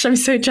beach. I'm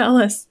so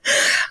jealous.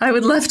 I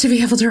would love to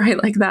be able to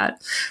write like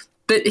that.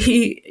 But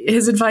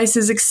his advice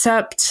is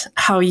accept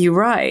how you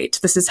write.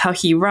 This is how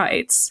he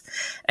writes.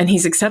 And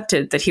he's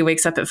accepted that he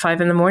wakes up at 5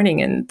 a.m.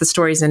 and the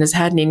story's in his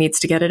head and he needs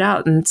to get it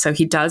out. And so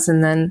he does.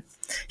 And then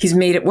he's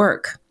made it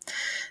work.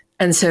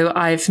 And so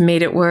I've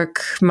made it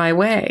work my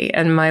way.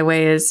 And my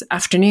way is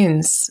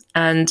afternoons.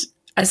 And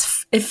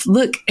if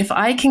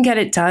I can get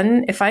it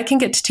done, if I can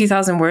get to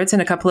 2,000 words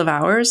in a couple of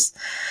hours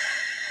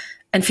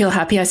and feel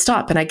happy, I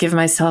stop and I give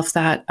myself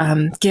that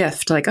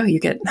gift. Like, oh, you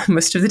get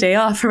most of the day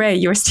off. Hooray.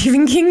 You're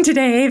Stephen King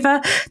today,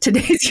 Ava.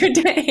 Today's your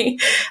day.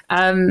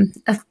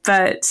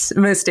 But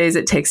most days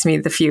it takes me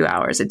the few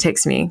hours. It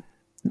takes me,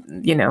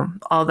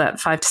 all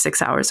that 5 to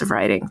 6 hours of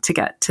writing to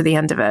get to the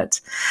end of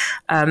it.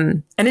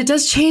 And it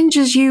does change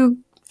as you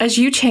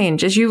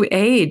change, as you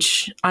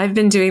age. I've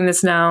been doing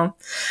this now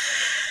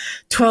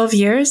 12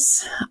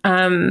 years.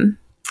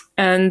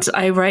 And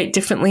I write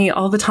differently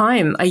all the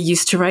time. I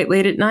used to write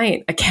late at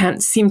night. I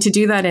can't seem to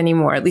do that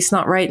anymore, at least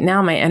not right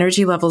now. My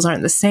energy levels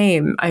aren't the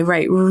same. I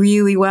write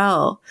really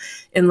well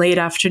in late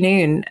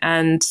afternoon.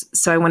 And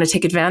so I want to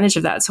take advantage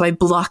of that. So I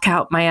block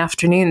out my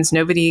afternoons.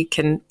 Nobody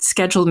can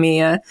schedule me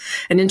an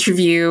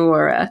interview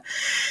or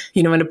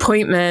an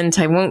appointment.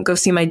 I won't go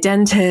see my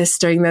dentist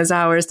during those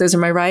hours. Those are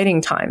my writing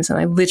times. And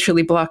I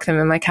literally block them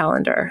in my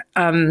calendar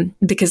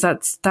because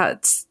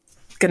that's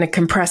going to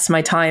compress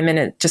my time and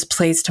it just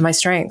plays to my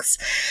strengths.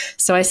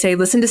 So I say,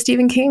 listen to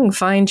Stephen King,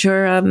 find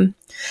your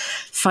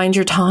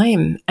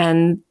time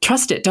and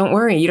trust it. Don't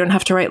worry. You don't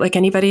have to write like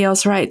anybody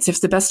else writes.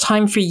 If the best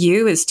time for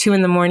you is 2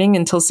 a.m.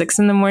 until 6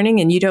 a.m.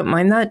 and you don't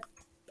mind that,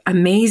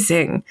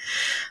 amazing.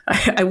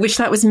 I wish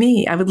that was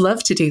me. I would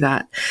love to do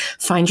that.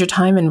 Find your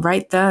time and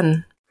write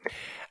then.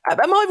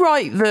 Am I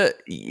right that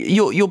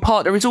your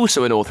partner is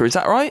also an author? Is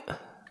that right?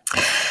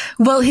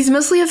 Well, he's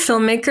mostly a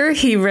filmmaker.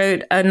 He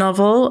wrote a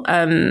novel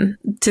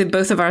to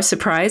both of our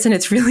surprise, and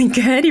it's really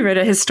good. He wrote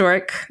a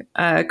historic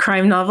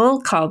crime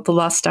novel called The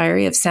Lost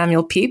Diary of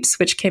Samuel Pepys,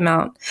 which came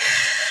out,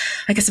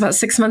 I guess, about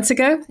 6 months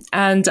ago.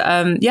 And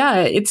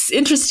it's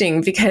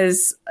interesting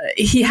because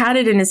he had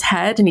it in his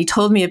head and he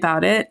told me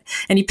about it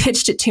and he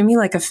pitched it to me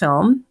like a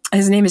film.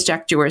 His name is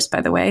Jack Dewars,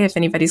 by the way, if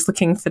anybody's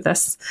looking for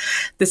this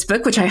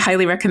book, which I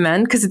highly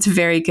recommend because it's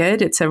very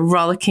good. It's a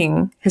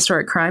rollicking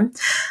historic crime.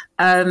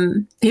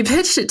 He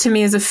pitched it to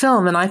me as a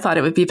film and I thought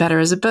it would be better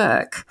as a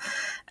book.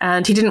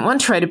 And he didn't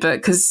want to write a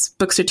book because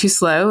books are too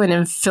slow. And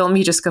in film,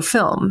 you just go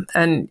film.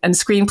 And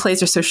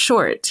screenplays are so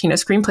short.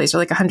 Screenplays are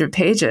like 100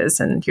 pages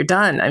and you're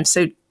done. I'm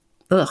so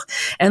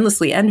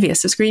endlessly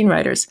envious of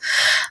screenwriters.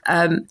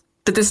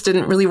 But this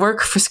didn't really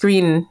work for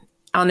screen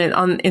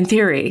in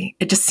theory.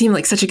 It just seemed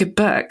like such a good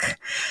book.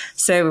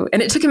 So,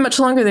 and it took him much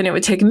longer than it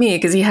would take me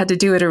because he had to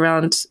do it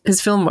around his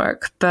film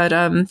work. But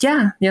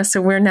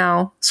so we're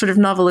now sort of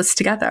novelists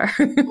together.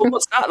 Well,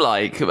 what's that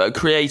like? About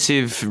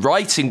creative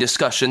writing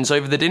discussions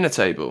over the dinner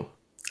table?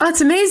 Oh,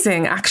 it's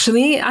amazing,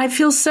 actually. I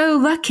feel so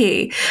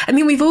lucky. I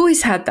mean, we've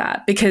always had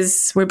that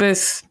because we're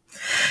both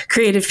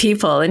creative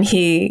people and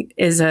he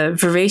is a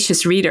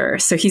voracious reader.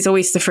 So he's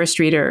always the first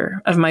reader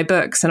of my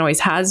books and always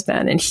has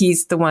been. And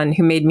he's the one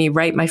who made me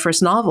write my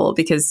first novel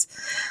because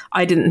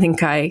I didn't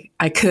think I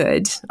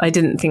could.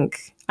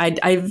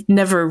 I've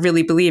never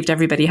really believed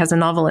everybody has a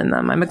novel in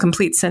them. I'm a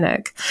complete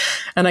cynic.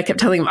 And I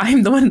kept telling him,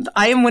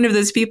 I am one of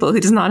those people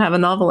who does not have a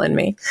novel in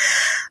me.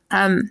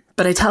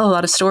 But I tell a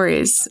lot of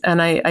stories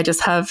and I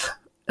just have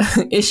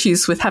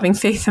issues with having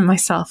faith in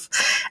myself.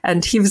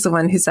 And he was the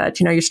one who said,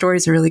 your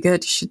stories are really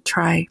good. You should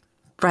try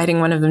writing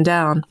one of them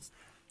down.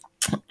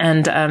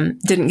 And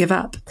didn't give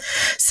up.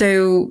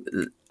 So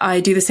I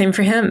do the same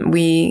for him.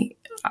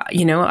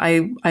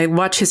 I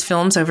watch his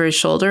films over his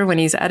shoulder when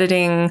he's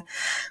editing.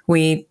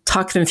 We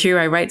talk them through.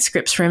 I write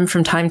scripts for him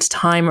from time to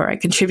time, or I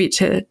contribute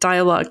to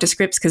dialogue to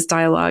scripts because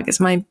dialogue is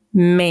my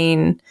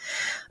main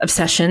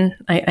obsession.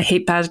 I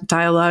hate bad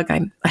dialogue.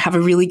 I have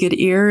a really good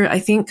ear, I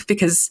think,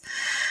 because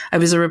I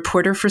was a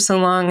reporter for so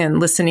long and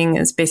listening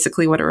is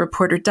basically what a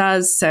reporter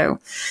does. So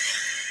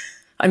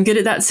I'm good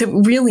at that. So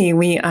really,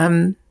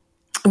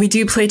 we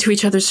do play to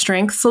each other's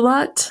strengths a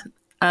lot.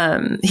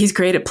 He's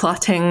great at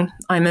plotting.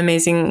 I'm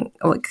amazing,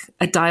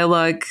 at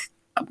dialogue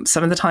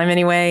some of the time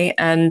anyway.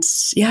 And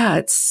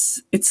yeah,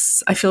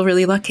 I feel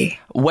really lucky.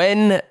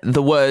 When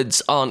the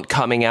words aren't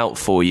coming out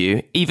for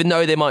you, even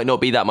though there might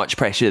not be that much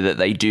pressure that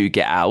they do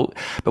get out,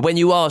 but when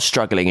you are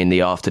struggling in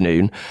the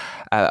afternoon,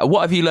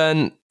 what have you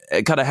learned?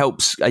 It kind of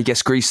helps, I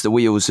guess, grease the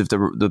wheels of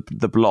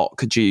the block.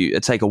 Could you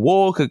take a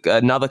walk,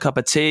 another cup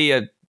of tea,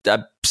 a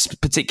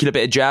particular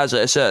bit of jazz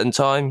at a certain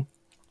time?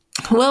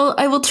 Well,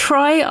 I will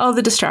try all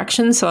the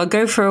distractions. So I'll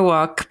go for a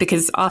walk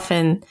because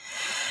often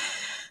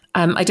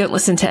I don't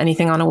listen to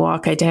anything on a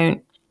walk. I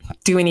don't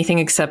do anything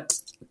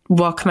except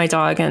walk my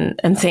dog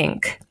and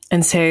think.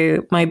 And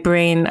so my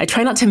brain, I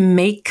try not to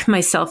make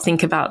myself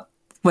think about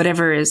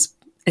whatever is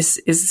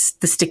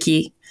the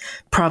sticky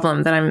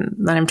problem that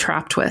I'm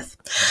trapped with.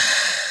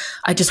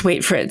 I just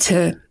wait for it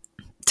to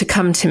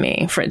come to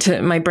me,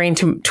 my brain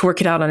to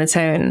work it out on its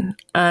own.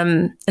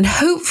 And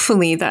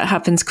hopefully that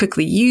happens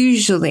quickly.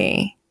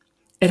 Usually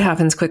it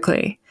happens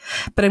quickly,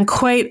 but I'm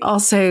quite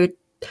also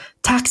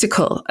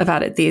tactical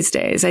about it these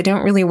days. I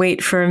don't really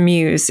wait for a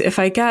muse. If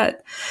I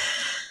get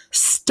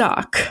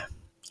stuck,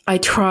 I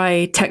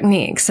try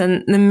techniques,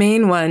 and the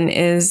main one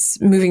is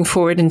moving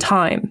forward in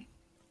time.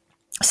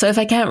 So if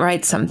I can't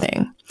write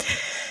something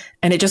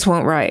and it just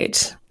won't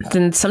write,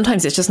 then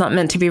sometimes it's just not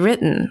meant to be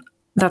written.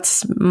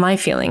 That's my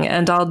feeling.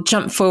 And I'll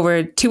jump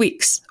forward 2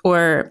 weeks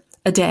or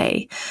a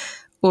day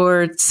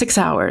or 6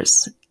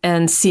 hours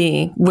and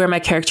see where my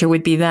character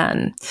would be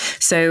then.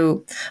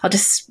 So I'll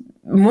just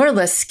more or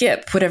less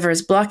skip whatever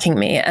is blocking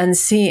me and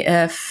see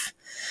if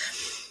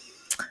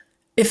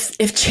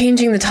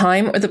changing the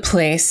time or the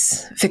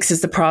place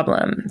fixes the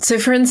problem. So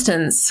for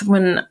instance,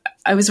 when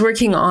I was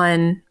working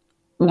on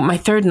my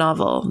third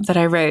novel that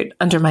I wrote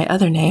under my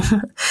other name,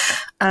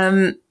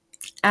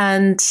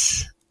 and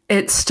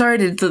it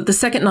started, the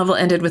second novel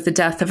ended with the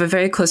death of a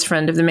very close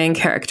friend of the main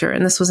character,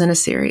 and this was in a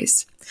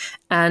series.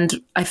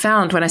 And I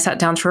found when I sat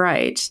down to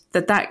write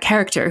that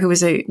character, who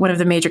was one of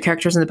the major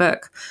characters in the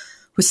book,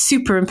 was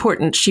super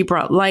important. She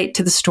brought light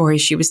to the story.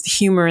 She was the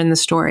humor in the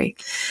story.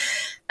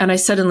 And I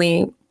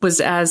suddenly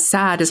was as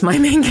sad as my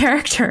main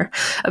character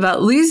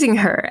about losing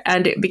her.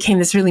 And it became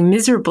this really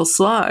miserable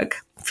slog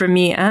for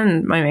me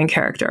and my main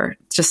character,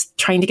 just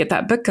trying to get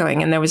that book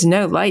going. And there was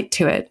no light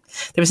to it.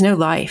 There was no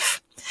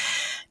life.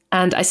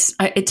 And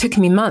it took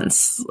me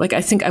months. Like,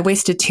 I think I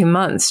wasted 2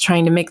 months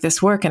trying to make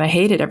this work, and I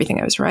hated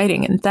everything I was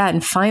writing. And then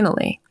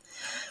finally,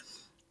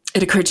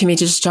 it occurred to me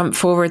to just jump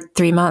forward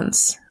 3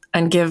 months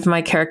and give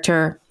my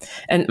character,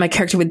 and my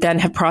character would then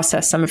have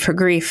processed some of her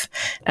grief,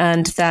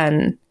 and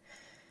then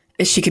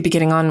she could be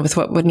getting on with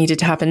what needed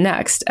to happen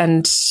next.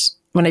 And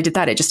when I did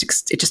that, it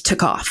just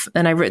took off.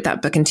 And I wrote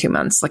that book in 2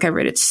 months. Like, I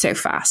wrote it so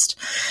fast.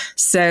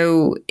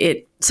 So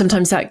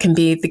sometimes that can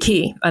be the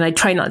key. And I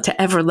try not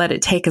to ever let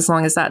it take as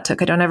long as that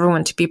took. I don't ever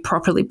want to be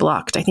properly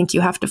blocked. I think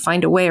you have to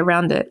find a way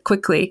around it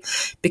quickly,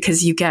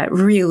 because you get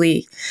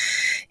really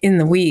in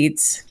the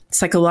weeds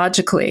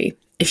psychologically.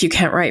 If you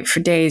can't write for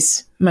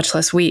days, much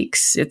less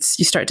weeks,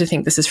 you start to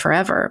think this is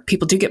forever.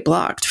 People do get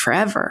blocked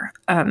forever.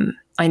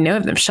 I know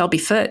of them. Shelby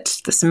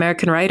Foote, this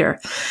American writer,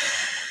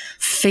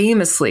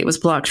 famously was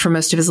blocked for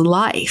most of his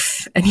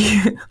life. And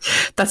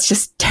that's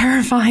just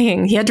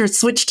terrifying. He had to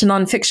switch to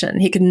nonfiction.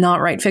 He could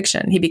not write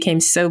fiction. He became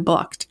so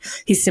blocked.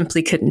 He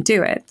simply couldn't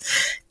do it.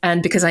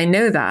 And because I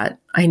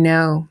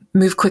know,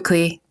 move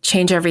quickly,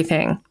 change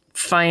everything,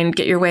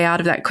 get your way out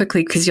of that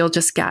quickly, because you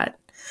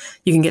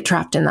can get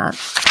trapped in that.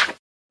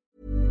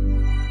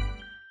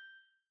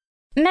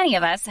 Many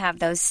of us have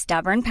those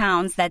stubborn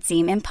pounds that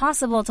seem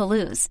impossible to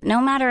lose,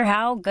 no matter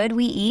how good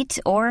we eat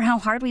or how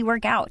hard we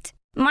work out.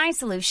 My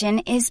solution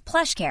is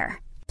PlushCare.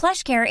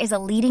 PlushCare is a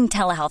leading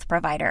telehealth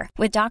provider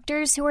with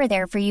doctors who are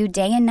there for you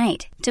day and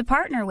night to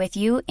partner with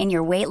you in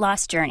your weight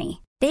loss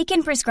journey. They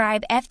can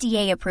prescribe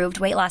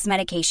FDA-approved weight loss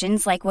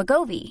medications like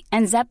Wegovy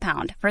and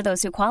Zepbound for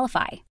those who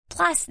qualify.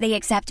 Plus, they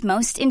accept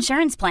most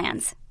insurance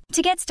plans.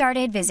 To get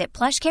started, visit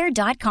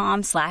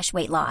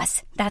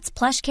plushcare.com/weightloss. That's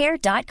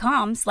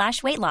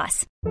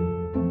plushcare.com/weightloss.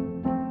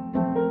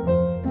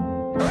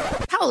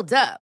 Hold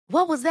up.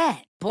 What was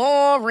that?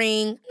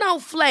 Boring. No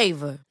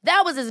flavor.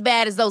 That was as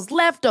bad as those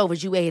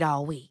leftovers you ate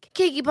all week.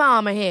 Keke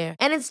Palmer here.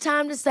 And it's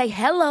time to say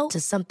hello to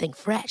something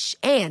fresh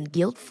and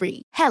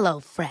guilt-free. Hello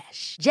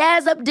Fresh.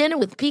 Jazz up dinner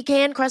with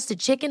pecan-crusted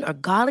chicken or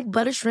garlic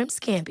butter shrimp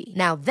scampi.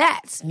 Now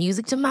that's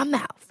music to my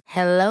mouth.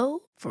 Hello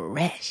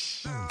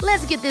Fresh.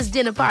 Let's get this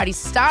dinner party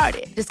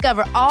started.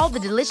 Discover all the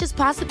delicious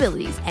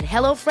possibilities at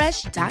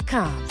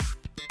HelloFresh.com.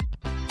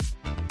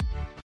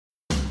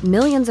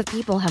 Millions of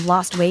people have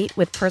lost weight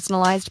with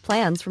personalized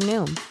plans from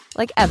Noom.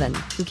 Like Evan,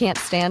 who can't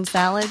stand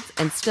salads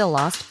and still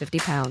lost 50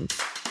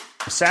 pounds.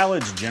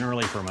 Salads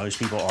generally for most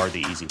people are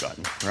the easy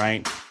button,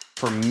 right?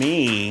 For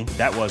me,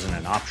 that wasn't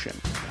an option.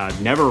 I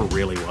never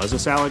really was a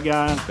salad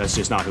guy. That's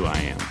just not who I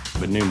am.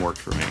 But Noom worked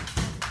for me.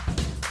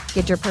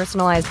 Get your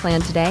personalized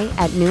plan today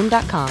at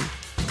Noom.com.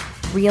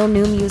 Real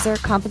Noom user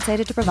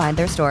compensated to provide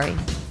their story.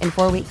 In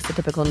 4 weeks, the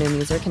typical Noom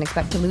user can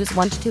expect to lose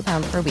 1 to 2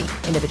 pounds per week.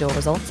 Individual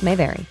results may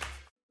vary.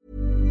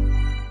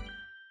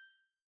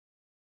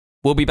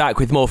 We'll be back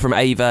with more from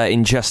Ava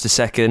in just a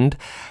second.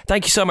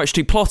 Thank you so much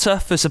to Plotter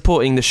for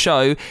supporting the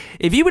show.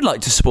 If you would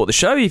like to support the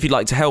show, if you'd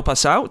like to help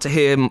us out, to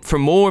hear from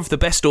more of the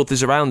best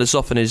authors around as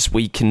often as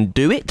we can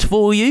do it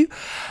for you,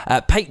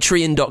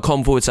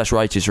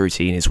 patreon.com/writers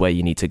routine is where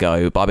you need to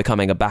go. By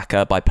becoming a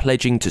backer, by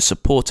pledging to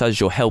support us,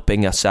 you're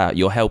helping us out.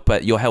 You're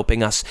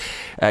helping us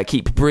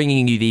keep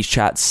bringing you these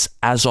chats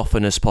as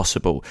often as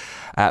possible.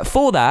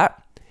 For that,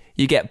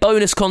 you get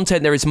bonus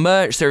content, there is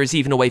merch, there is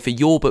even a way for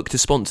your book to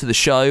sponsor the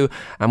show,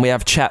 and we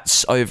have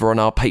chats over on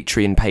our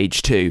Patreon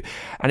page too.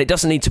 And it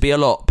doesn't need to be a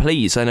lot,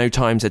 please, I know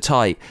times are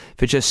tight.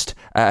 For just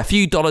a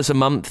few dollars a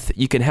month,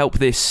 you can help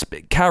this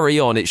carry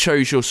on. It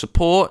shows your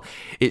support,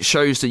 it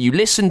shows that you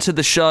listen to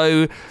the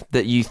show,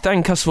 that you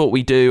thank us for what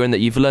we do, and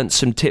that you've learnt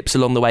some tips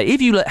along the way.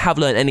 If you have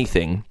learnt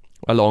anything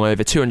along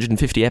over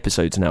 250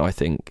 episodes now, I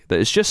think, that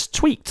has just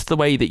tweaked the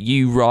way that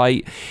you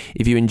write.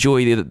 If you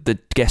enjoy the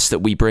guests that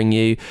we bring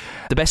you,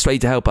 the best way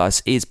to help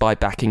us is by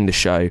backing the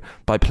show,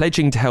 by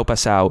pledging to help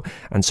us out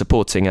and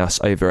supporting us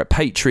over at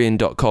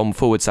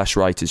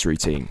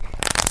patreon.com/writersroutine.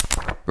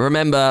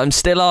 Remember, I'm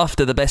still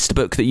after the best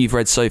book that you've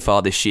read so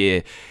far this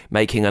year,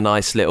 making a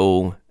nice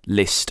little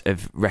list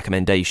of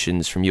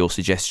recommendations from your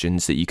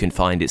suggestions that you can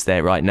find. It's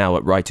there right now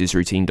at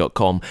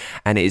writersroutine.com,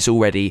 and it is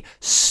already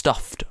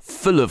stuffed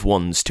full of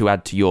ones to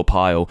add to your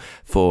pile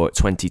for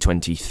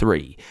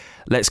 2023.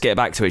 Let's get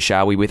back to it,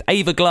 shall we, with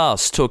Ava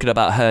Glass talking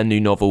about her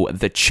new novel,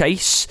 The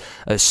Chase.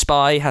 A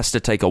spy has to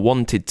take a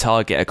wanted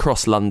target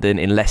across London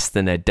in less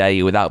than a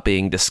day without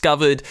being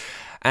discovered,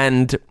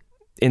 and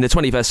in the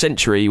 21st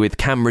century, with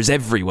cameras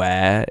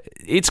everywhere,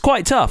 it's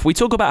quite tough. We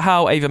talk about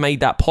how Ava made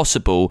that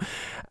possible,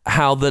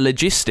 how the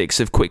logistics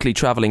of quickly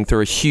travelling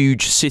through a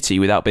huge city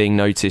without being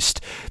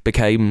noticed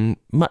became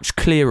much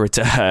clearer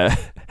to her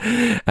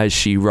as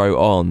she wrote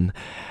on.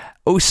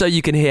 Also,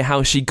 you can hear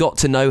how she got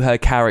to know her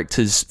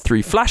characters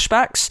through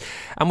flashbacks,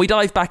 and we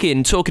dive back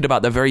in talking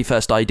about the very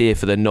first idea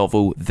for the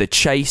novel, The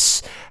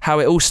Chase, how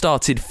it all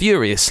started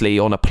furiously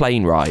on a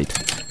plane ride.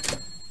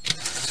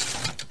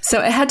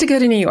 So I had to go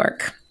to New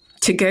York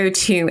to go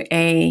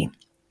to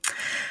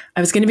I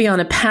was going to be on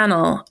a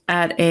panel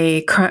at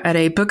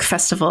a book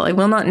festival I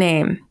will not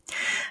name,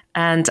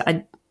 and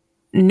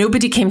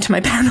nobody came to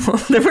my panel.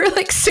 There were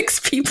like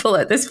 6 people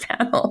at this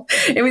panel.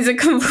 It was a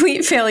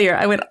complete failure.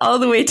 I went all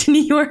the way to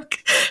New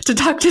York to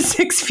talk to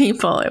 6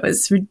 people. It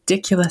was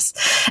ridiculous.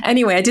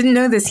 Anyway, I didn't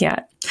know this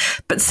yet,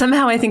 but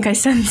somehow I think I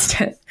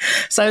sensed it.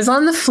 So I was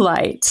on the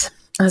flight.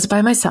 I was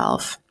by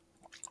myself,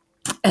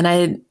 and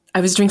I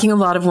was drinking a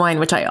lot of wine,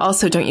 which I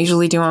also don't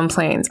usually do on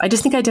planes. I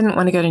just think I didn't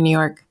want to go to New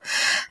York,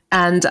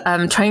 and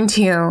I'm trying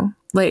to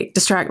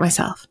distract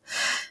myself.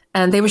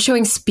 And they were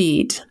showing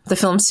Speed, the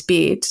film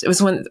Speed. It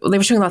was when they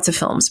were showing lots of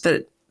films,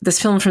 but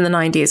this film from the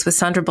 90s with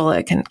Sandra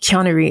Bullock and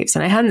Keanu Reeves,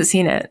 and I hadn't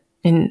seen it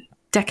in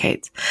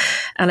decades.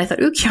 And I thought,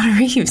 ooh, Keanu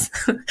Reeves,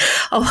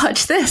 I'll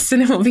watch this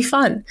and it will be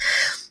fun.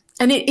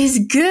 And it is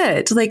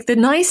good. Like, the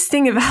nice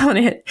thing about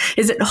it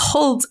is it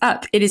holds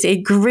up. It is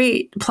a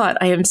great plot.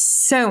 I am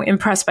so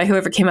impressed by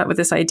whoever came up with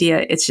this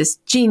idea. It's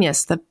just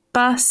genius. The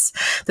bus,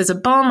 there's a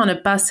bomb on a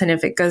bus, and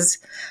if it goes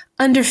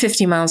under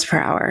 50 miles per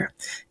hour,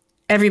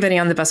 everybody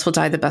on the bus will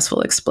die. The bus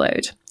will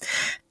explode.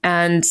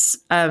 And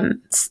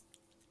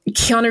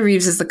Keanu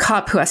Reeves is the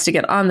cop who has to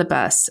get on the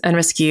bus and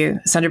rescue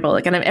Sandra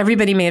Bullock. And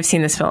everybody may have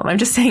seen this film. I'm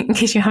just saying, in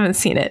case you haven't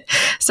seen it,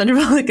 Sandra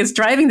Bullock is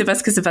driving the bus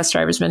because the bus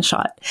driver's been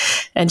shot.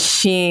 And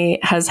she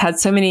has had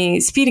so many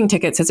speeding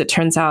tickets, as it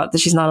turns out,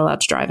 that she's not allowed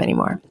to drive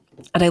anymore.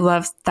 And I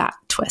love that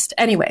twist.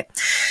 Anyway,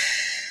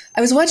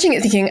 I was watching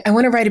it thinking, I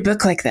want to write a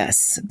book like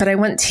this, but I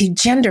want to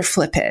gender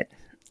flip it.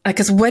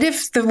 Because what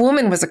if the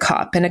woman was a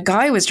cop and a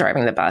guy was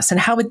driving the bus? And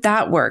how would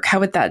that work? How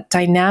would that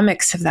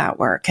dynamics of that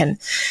work? And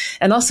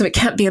also, it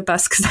can't be a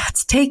bus because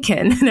that's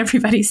taken and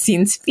everybody's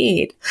seen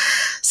Speed.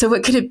 So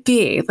what could it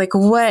be? Like,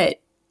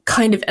 what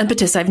kind of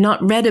impetus? I've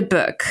not read a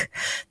book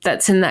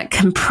that's in that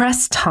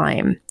compressed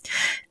time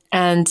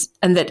and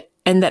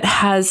that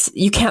has,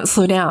 you can't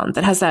slow down,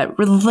 that has that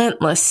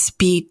relentless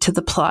speed to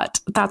the plot.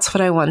 That's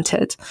what I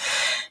wanted.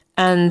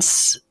 And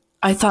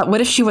I thought, what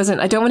if she wasn't,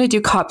 I don't want to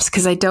do cops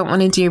because I don't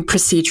want to do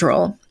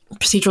procedural.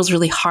 Procedural's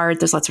really hard.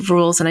 There's lots of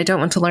rules and I don't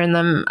want to learn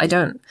them.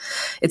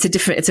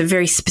 It's a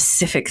very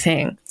specific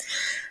thing.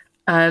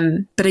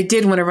 But I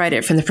did want to write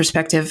it from the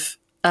perspective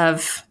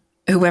of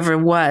whoever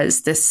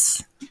was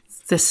this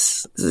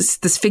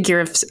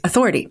figure of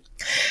authority.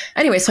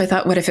 Anyway, so I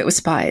thought, what if it was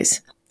spies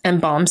and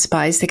bomb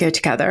spies? They go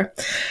together.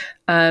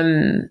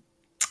 And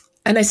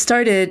I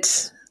started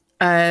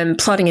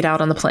plotting it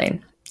out on the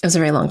plane. It was a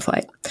very long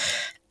flight.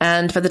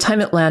 And by the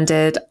time it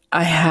landed,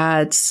 I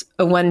had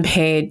a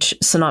 1-page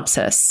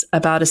synopsis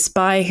about a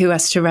spy who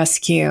has to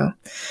rescue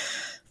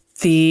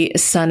the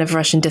son of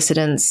Russian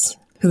dissidents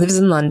who lives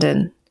in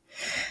London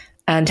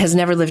and has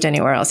never lived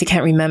anywhere else. He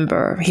can't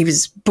remember. He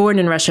was born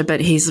in Russia,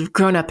 but he's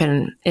grown up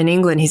in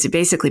England. He's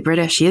basically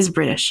British. He is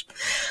British.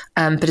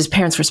 But his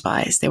parents were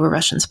spies. They were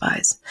Russian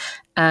spies.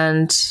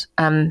 And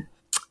the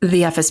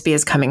FSB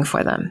is coming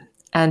for them.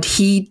 And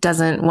he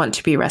doesn't want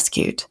to be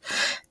rescued.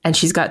 And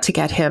she's got to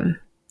get him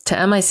to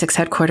MI6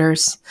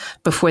 headquarters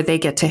before they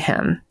get to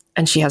him.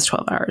 And she has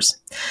 12 hours.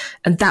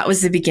 And that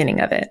was the beginning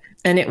of it.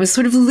 And it was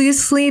sort of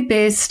loosely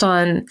based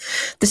on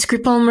the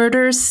Skripal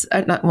murders,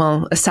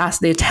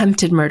 the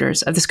attempted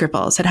murders of the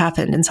Skripals had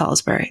happened in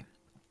Salisbury.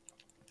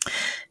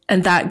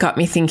 And that got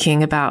me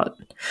thinking about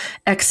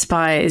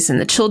ex-spies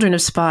and the children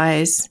of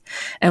spies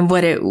and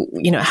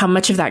how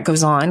much of that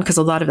goes on, because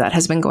a lot of that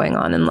has been going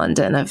on in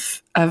London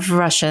of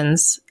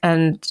Russians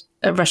and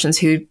Russians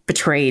who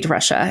betrayed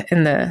Russia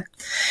in the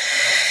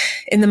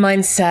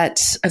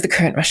mindset of the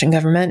current Russian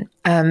government,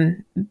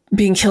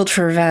 being killed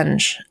for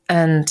revenge.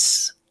 And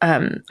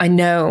I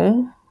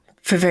know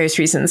for various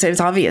reasons,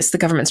 it's obvious the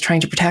government's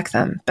trying to protect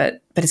them,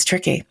 but it's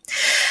tricky.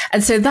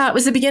 And so that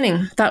was the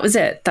beginning. That was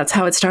it. That's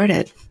how it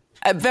started.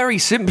 Very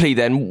simply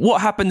then,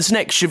 what happens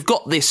next? You've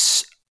got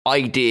this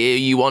idea.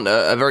 You want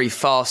a very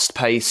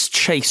fast-paced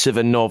chase of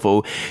a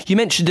novel. You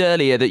mentioned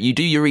earlier that you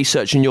do your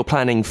research and your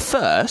planning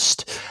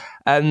first.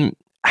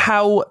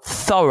 How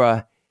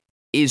thorough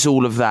is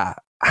all of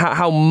that?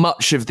 How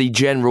much of the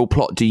general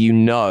plot do you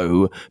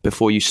know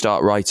before you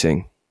start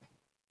writing?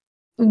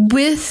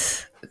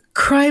 With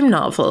crime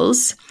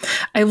novels,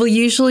 I will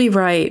usually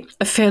write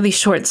a fairly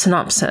short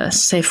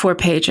synopsis, say 4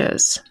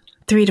 pages,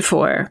 3 to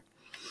 4.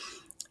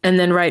 And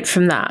then write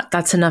from that.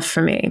 That's enough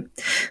for me.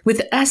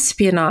 With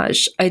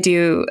espionage, I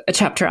do a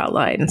chapter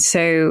outline.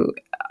 So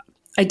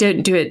I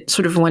don't do it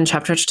sort of one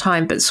chapter at a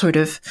time, but sort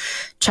of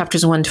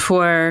chapters 1 to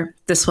 4,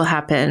 this will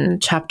happen.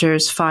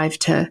 Chapters 5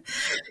 to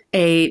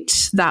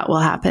 8, that will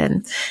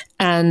happen.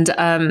 And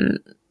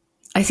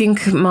I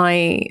think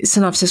my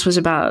synopsis was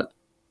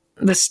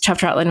this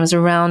chapter outline was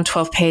around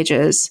 12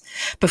 pages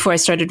before I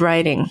started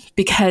writing,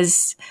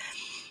 because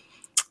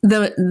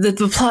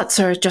the plots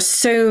are just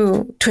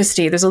so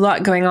twisty. There's a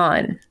lot going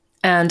on.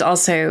 And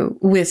also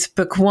with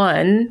book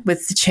 1,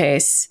 with the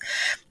chase,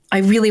 I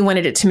really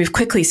wanted it to move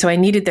quickly. So I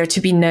needed there to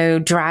be no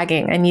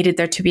dragging. I needed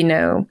there to be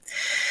no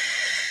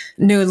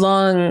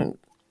long,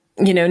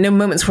 no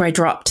moments where I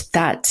dropped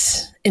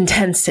that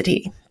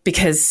intensity,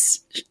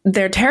 because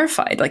they're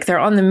terrified. Like, they're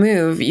on the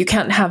move. You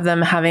can't have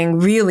them having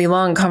really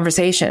long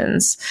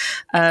conversations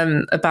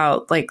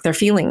about like their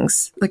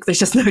feelings. Like, there's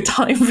just no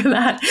time for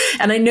that.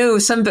 And I know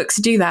some books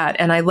do that,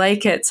 and I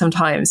like it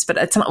sometimes, but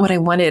it's not what I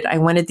wanted. I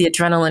wanted the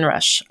adrenaline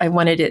rush. I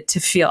wanted it to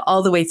feel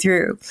all the way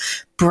through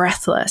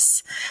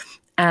breathless.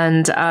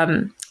 And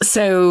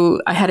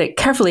so I had it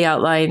carefully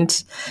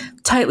outlined,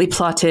 tightly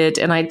plotted,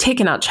 and I'd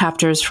taken out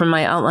chapters from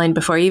my outline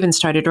before I even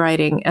started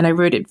writing, and I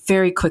wrote it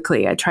very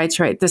quickly. I tried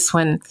to write this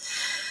one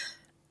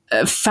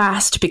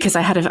fast because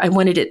I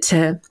wanted it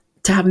to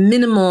have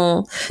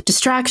minimal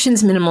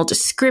distractions, minimal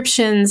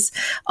descriptions,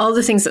 all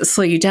the things that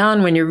slow you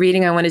down when you're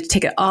reading. I wanted to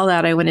take it all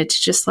out. I wanted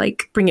to just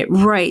like bring it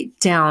right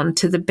down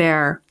to the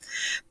bare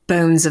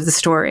bones of the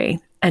story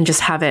and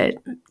just have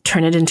it,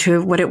 turn it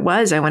into what it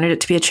was. I wanted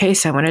it to be a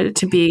chase. I wanted it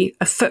to be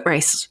a foot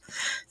race,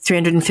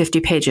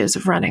 350 pages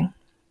of running.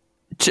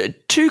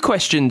 2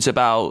 questions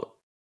about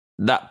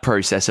that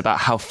process, about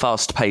how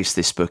fast-paced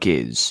this book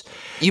is.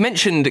 You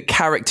mentioned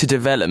character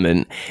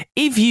development.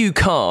 If you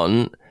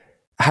can't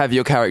have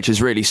your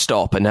characters really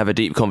stop and have a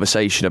deep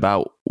conversation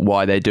about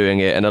why they're doing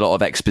it and a lot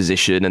of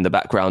exposition and the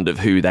background of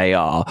who they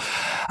are,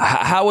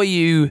 how are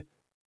you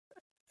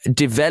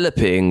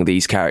developing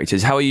these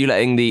characters? How are you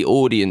letting the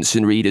audience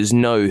and readers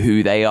know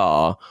who they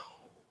are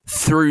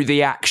through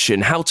the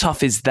action? How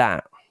tough is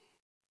that?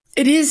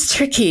 It is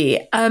tricky.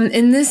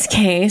 In this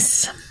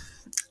case,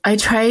 I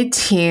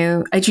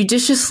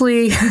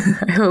judiciously,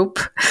 I hope,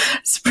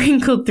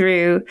 sprinkled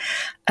through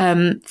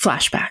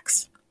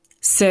flashbacks.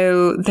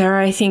 So there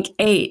are, I think,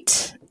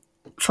 8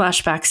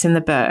 flashbacks in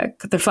the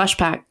book.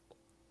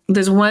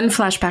 There's one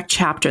flashback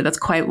chapter that's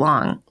quite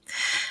long.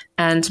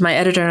 And my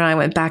editor and I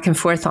went back and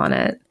forth on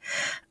it,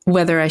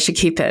 whether I should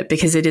keep it,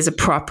 because it is a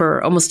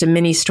proper, almost a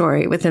mini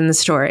story within the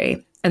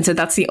story. And so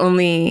that's the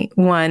only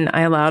one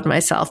I allowed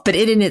myself. But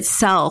it in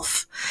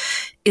itself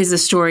is a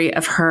story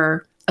of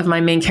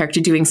my main character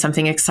doing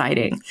something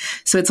exciting.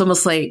 So it's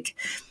almost like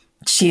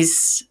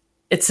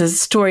it's a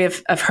story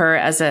of her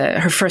as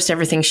her first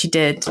everything she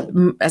did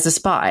as a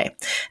spy.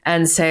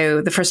 And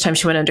so the first time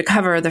she went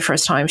undercover, the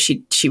first time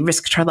she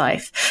risked her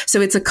life.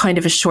 So it's a kind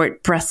of a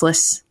short,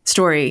 breathless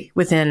story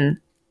within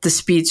the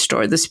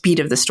speed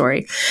of the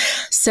story.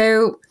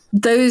 So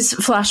those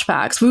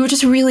flashbacks, we were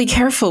just really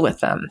careful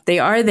with them. They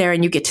are there,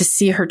 and you get to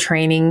see her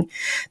training,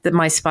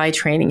 my spy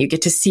training. You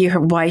get to see her,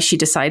 why she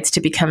decides to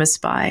become a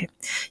spy.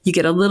 You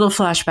get a little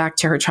flashback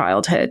to her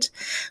childhood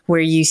where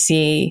you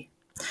see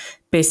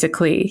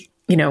basically,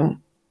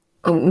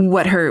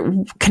 what her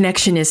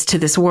connection is to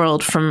this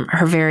world from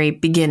her very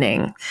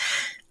beginning.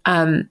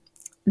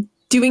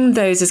 Doing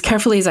those as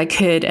carefully as I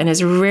could and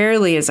as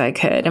rarely as I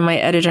could. And my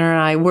editor and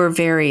I were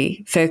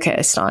very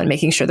focused on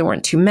making sure there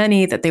weren't too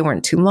many, that they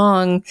weren't too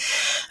long.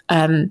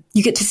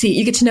 You get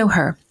to know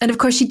her. And of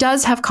course, she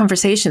does have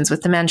conversations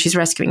with the man she's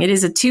rescuing. It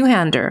is a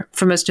 2-hander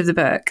for most of the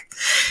book.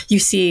 You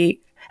see,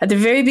 at the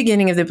very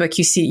beginning of the book,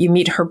 you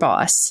meet her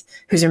boss,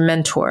 who's her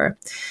mentor,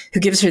 who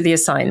gives her the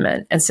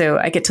assignment. And so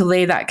I get to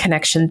lay that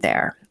connection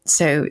there.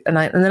 So, and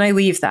then I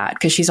leave that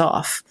because she's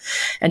off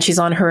and she's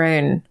on her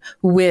own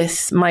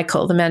with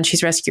Michael, the man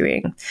she's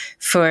rescuing,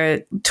 for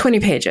 20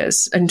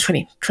 pages and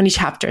 20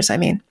 chapters. I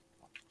mean,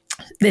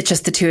 it's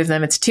just the 2 of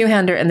them. It's a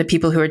 2-hander and the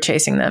people who are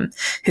chasing them,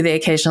 who they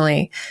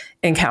occasionally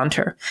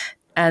encounter.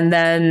 And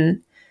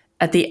then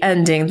at the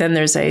ending, then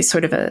there's a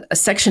sort of a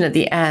section at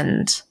the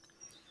end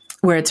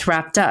where it's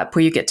wrapped up,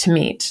 where you get to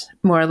meet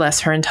more or less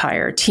her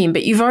entire team,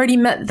 but you've already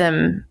met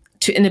them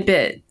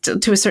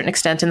to a certain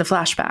extent in the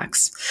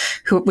flashbacks,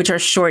 which are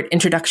short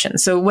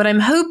introductions. So what I'm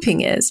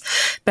hoping is,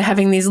 by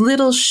having these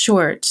little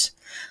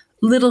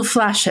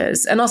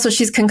flashes, and also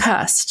she's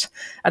concussed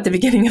at the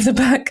beginning of the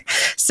book.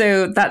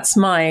 So that's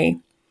my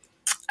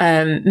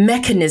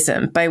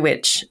mechanism by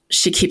which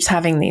she keeps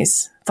having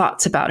these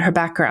thoughts about her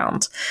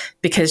background,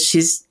 because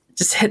she's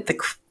just hit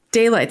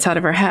daylights out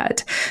of her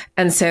head.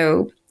 And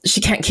so she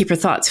can't keep her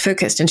thoughts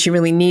focused, and she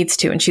really needs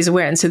to, and she's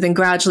aware. And so then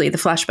gradually the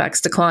flashbacks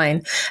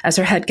decline as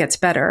her head gets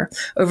better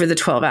over the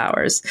 12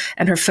 hours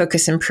and her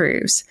focus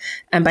improves.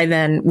 And by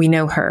then we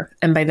know her.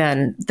 And by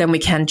then we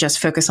can just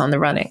focus on the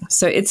running.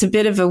 So it's a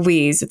bit of a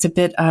wheeze. It's a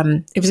bit,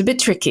 it was a bit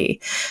tricky,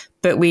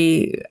 but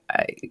we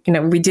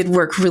did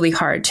work really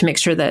hard to make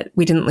sure that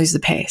we didn't lose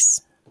the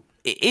pace.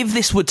 If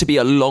this were to be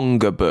a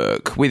longer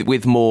book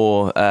with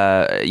more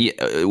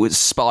with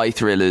spy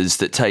thrillers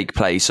that take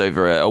place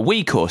over a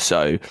week or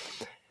so,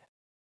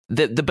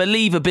 the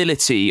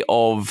believability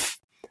of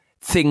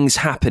things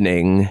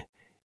happening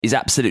is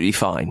absolutely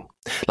fine.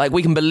 Like,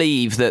 we can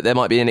believe that there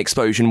might be an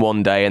explosion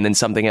one day and then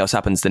something else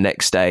happens the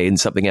next day and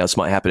something else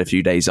might happen a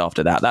few days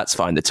after that. That's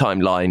fine. The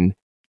timeline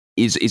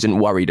isn't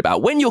worried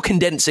about. When you're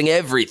condensing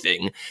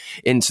everything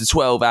into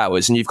 12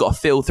 hours and you've got to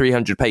fill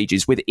 300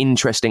 pages with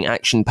interesting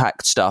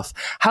action-packed stuff,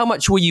 how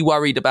much were you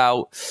worried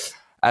about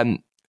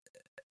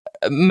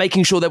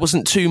making sure there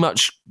wasn't too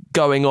much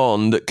going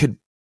on that could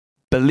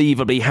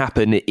believably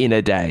happen in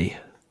a day?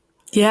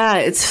 Yeah,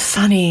 it's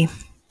funny.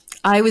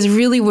 I was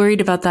really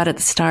worried about that at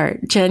the start,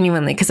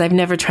 genuinely, because I've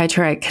never tried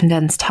to write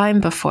condensed time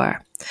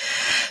before.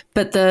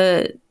 But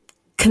the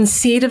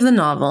conceit of the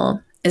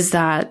novel is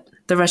that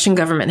the Russian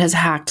government has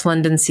hacked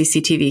London's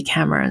CCTV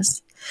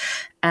cameras,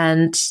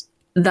 and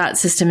that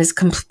system is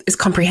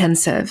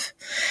comprehensive.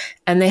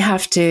 And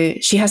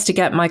she has to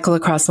get Michael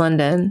across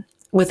London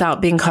without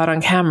being caught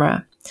on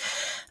camera.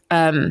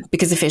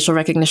 Because the facial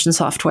recognition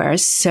software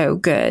is so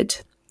good.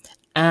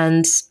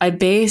 And I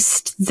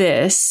based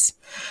this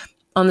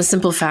on the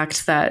simple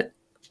fact that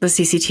the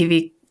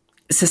CCTV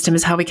system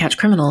is how we catch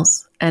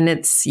criminals. And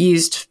it's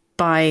used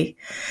by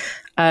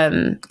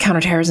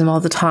counterterrorism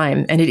all the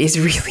time. And it is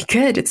really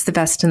good. It's the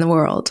best in the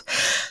world.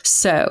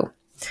 So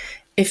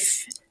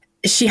if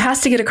she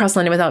has to get across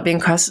London without being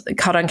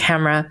caught on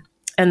camera,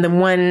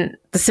 and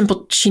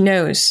she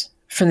knows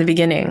from the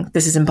beginning,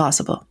 this is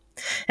impossible.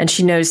 And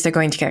she knows they're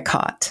going to get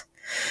caught.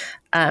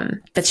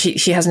 But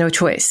she has no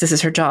choice. This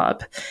is her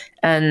job.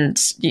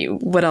 And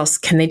what else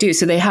can they do?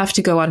 So they have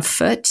to go on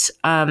foot.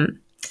 The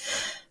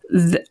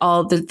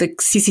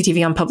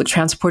CCTV on public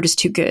transport is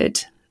too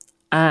good.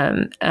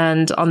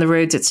 And on the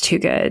roads, it's too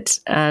good.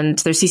 And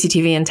there's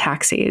CCTV in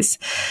taxis.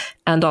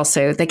 And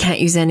also they can't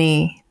use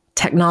any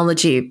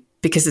technology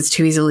because it's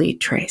too easily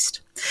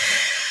traced.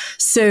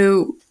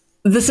 So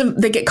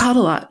they get caught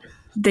a lot.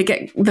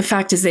 The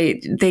fact is they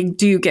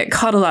do get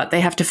caught a lot. They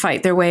have to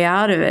fight their way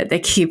out of it. They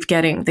keep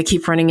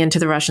running into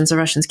the Russians. The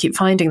Russians keep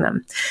finding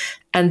them.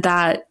 And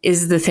that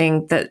is the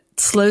thing that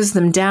slows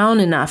them down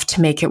enough to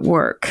make it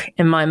work,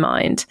 in my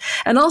mind.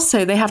 And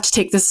also they have to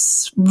take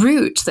this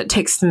route that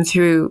takes them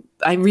through.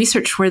 I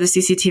researched where the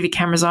CCTV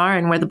cameras are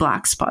and where the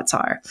black spots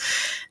are.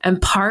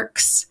 And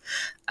parks,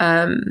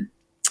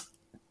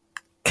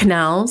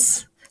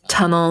 canals,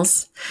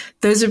 tunnels,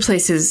 those are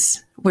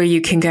places where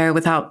you can go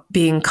without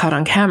being caught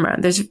on camera.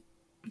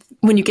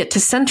 When you get to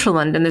central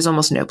London, there's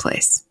almost no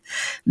place.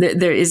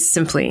 There's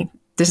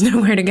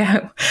nowhere to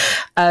go.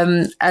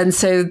 And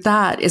so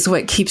that is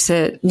what keeps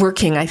it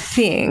working, I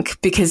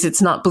think, because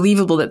it's not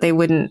believable that they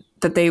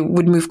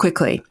would move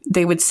quickly.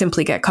 They would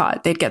simply get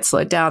caught. They'd get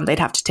slowed down. They'd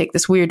have to take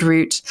this weird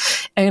route.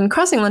 And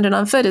crossing London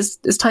on foot is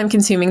time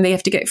consuming. They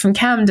have to get from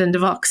Camden to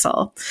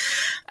Vauxhall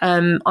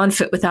on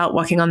foot without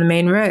walking on the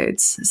main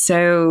roads.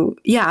 So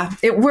yeah,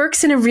 it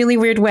works in a really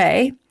weird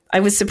way. I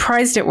was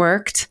surprised it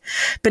worked,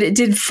 but it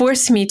did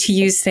force me to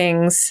use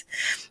things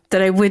that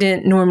I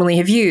wouldn't normally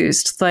have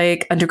used,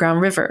 like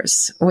underground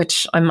rivers,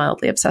 which I'm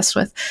mildly obsessed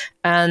with,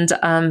 and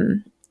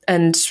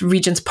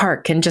Regent's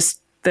Park, and just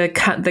the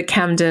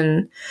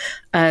Camden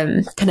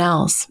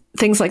canals,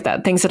 things like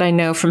that, things that I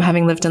know from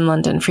having lived in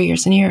London for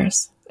years and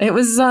years. It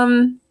was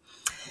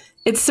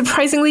it's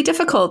surprisingly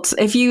difficult.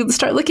 If you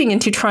start looking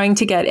into trying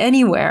to get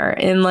anywhere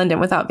in London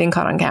without being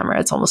caught on camera,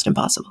 it's almost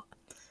impossible.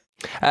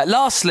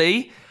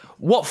 Lastly,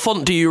 what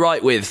font do you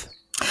write with?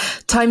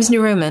 Times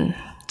New Roman.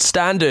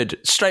 Standard,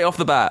 straight off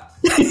the bat.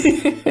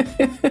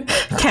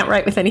 Can't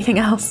write with anything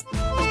else.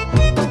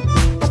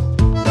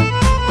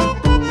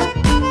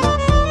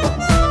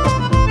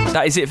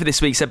 That is it for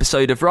this week's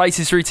episode of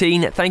Writer's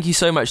Routine. Thank you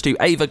so much to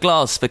Ava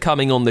Glass for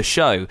coming on the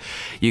show.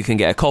 You can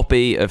get a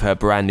copy of her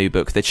brand new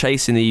book, The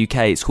Chase, in the UK.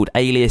 It's called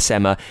Alias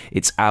Emma.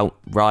 It's out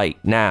right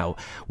now.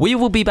 We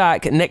will be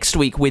back next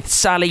week with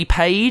Sally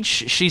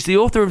Page. She's the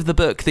author of the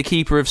book, The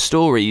Keeper of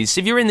Stories.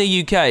 If you're in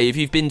the UK, if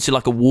you've been to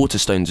like a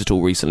Waterstones at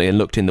all recently and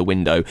looked in the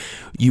window,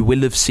 you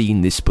will have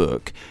seen this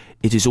book.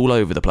 It is all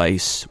over the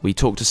place. We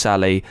talked to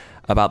Sally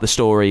about the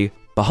story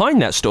behind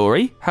that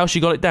story, how she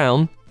got it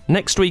down,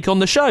 next week on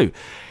the show.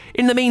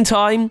 In the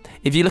meantime,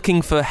 if you're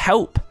looking for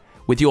help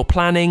with your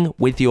planning,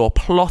 with your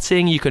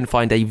plotting, you can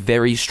find a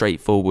very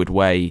straightforward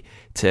way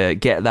to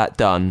get that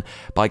done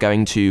by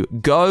going to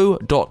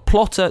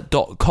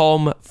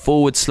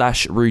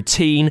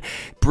go.plotter.com/routine.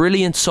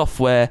 Brilliant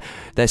software.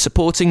 They're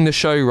supporting the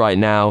show right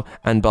now,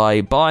 and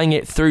by buying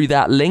it through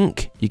that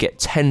link, you get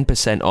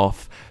 10%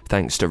 off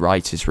thanks to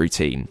Writer's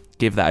Routine.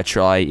 give that a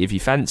try if you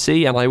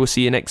fancy, and I will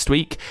see you next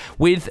week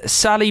with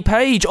Sally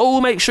Page.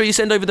 Oh, make sure you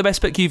send over the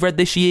best book you've read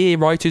this year,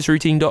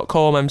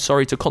 writersroutine.com. I'm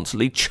sorry to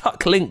constantly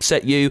chuck links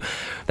at you.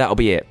 That'll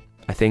be it,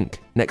 I think,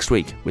 next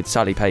week with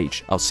Sally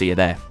Page. I'll see you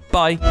there.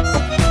 Bye.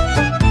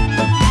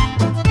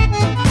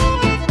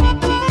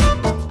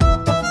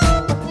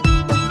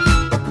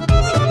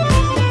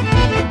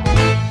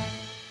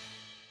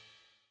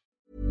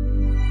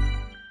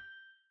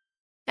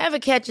 Ever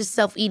catch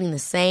yourself eating the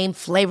same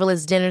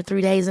flavorless dinner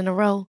 3 days in a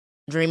row?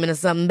 Dreaming of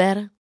something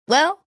better?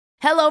 Well,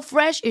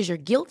 HelloFresh is your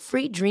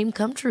guilt-free dream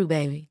come true,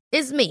 baby.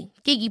 It's me,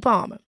 Keke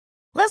Palmer.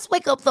 Let's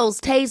wake up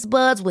those taste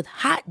buds with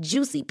hot,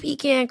 juicy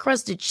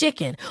pecan-crusted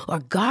chicken or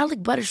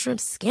garlic butter shrimp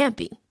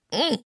scampi.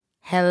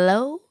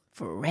 Hello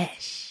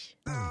Fresh.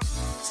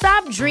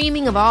 Stop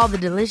dreaming of all the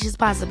delicious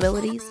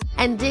possibilities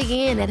and dig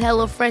in at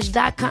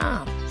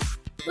HelloFresh.com.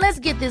 Let's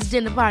get this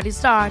dinner party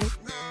started.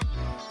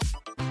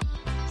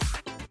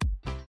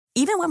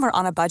 Even when we're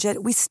on a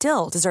budget, we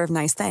still deserve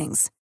nice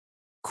things.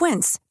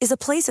 Quince is a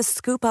place to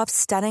scoop up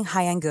stunning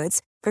high-end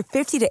goods for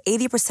 50 to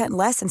 80%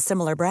 less than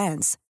similar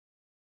brands.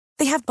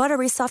 They have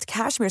buttery soft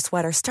cashmere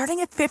sweaters starting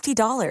at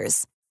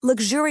 $50,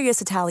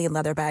 luxurious Italian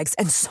leather bags,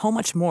 and so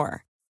much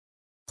more.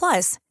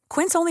 Plus,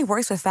 Quince only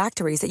works with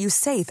factories that use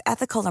safe,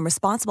 ethical, and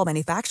responsible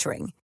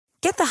manufacturing.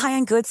 Get the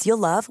high-end goods you'll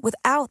love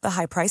without the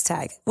high price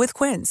tag with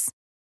Quince.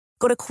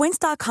 Go to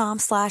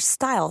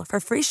quince.com/style for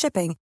free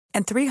shipping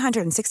and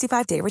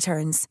 365-day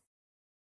returns.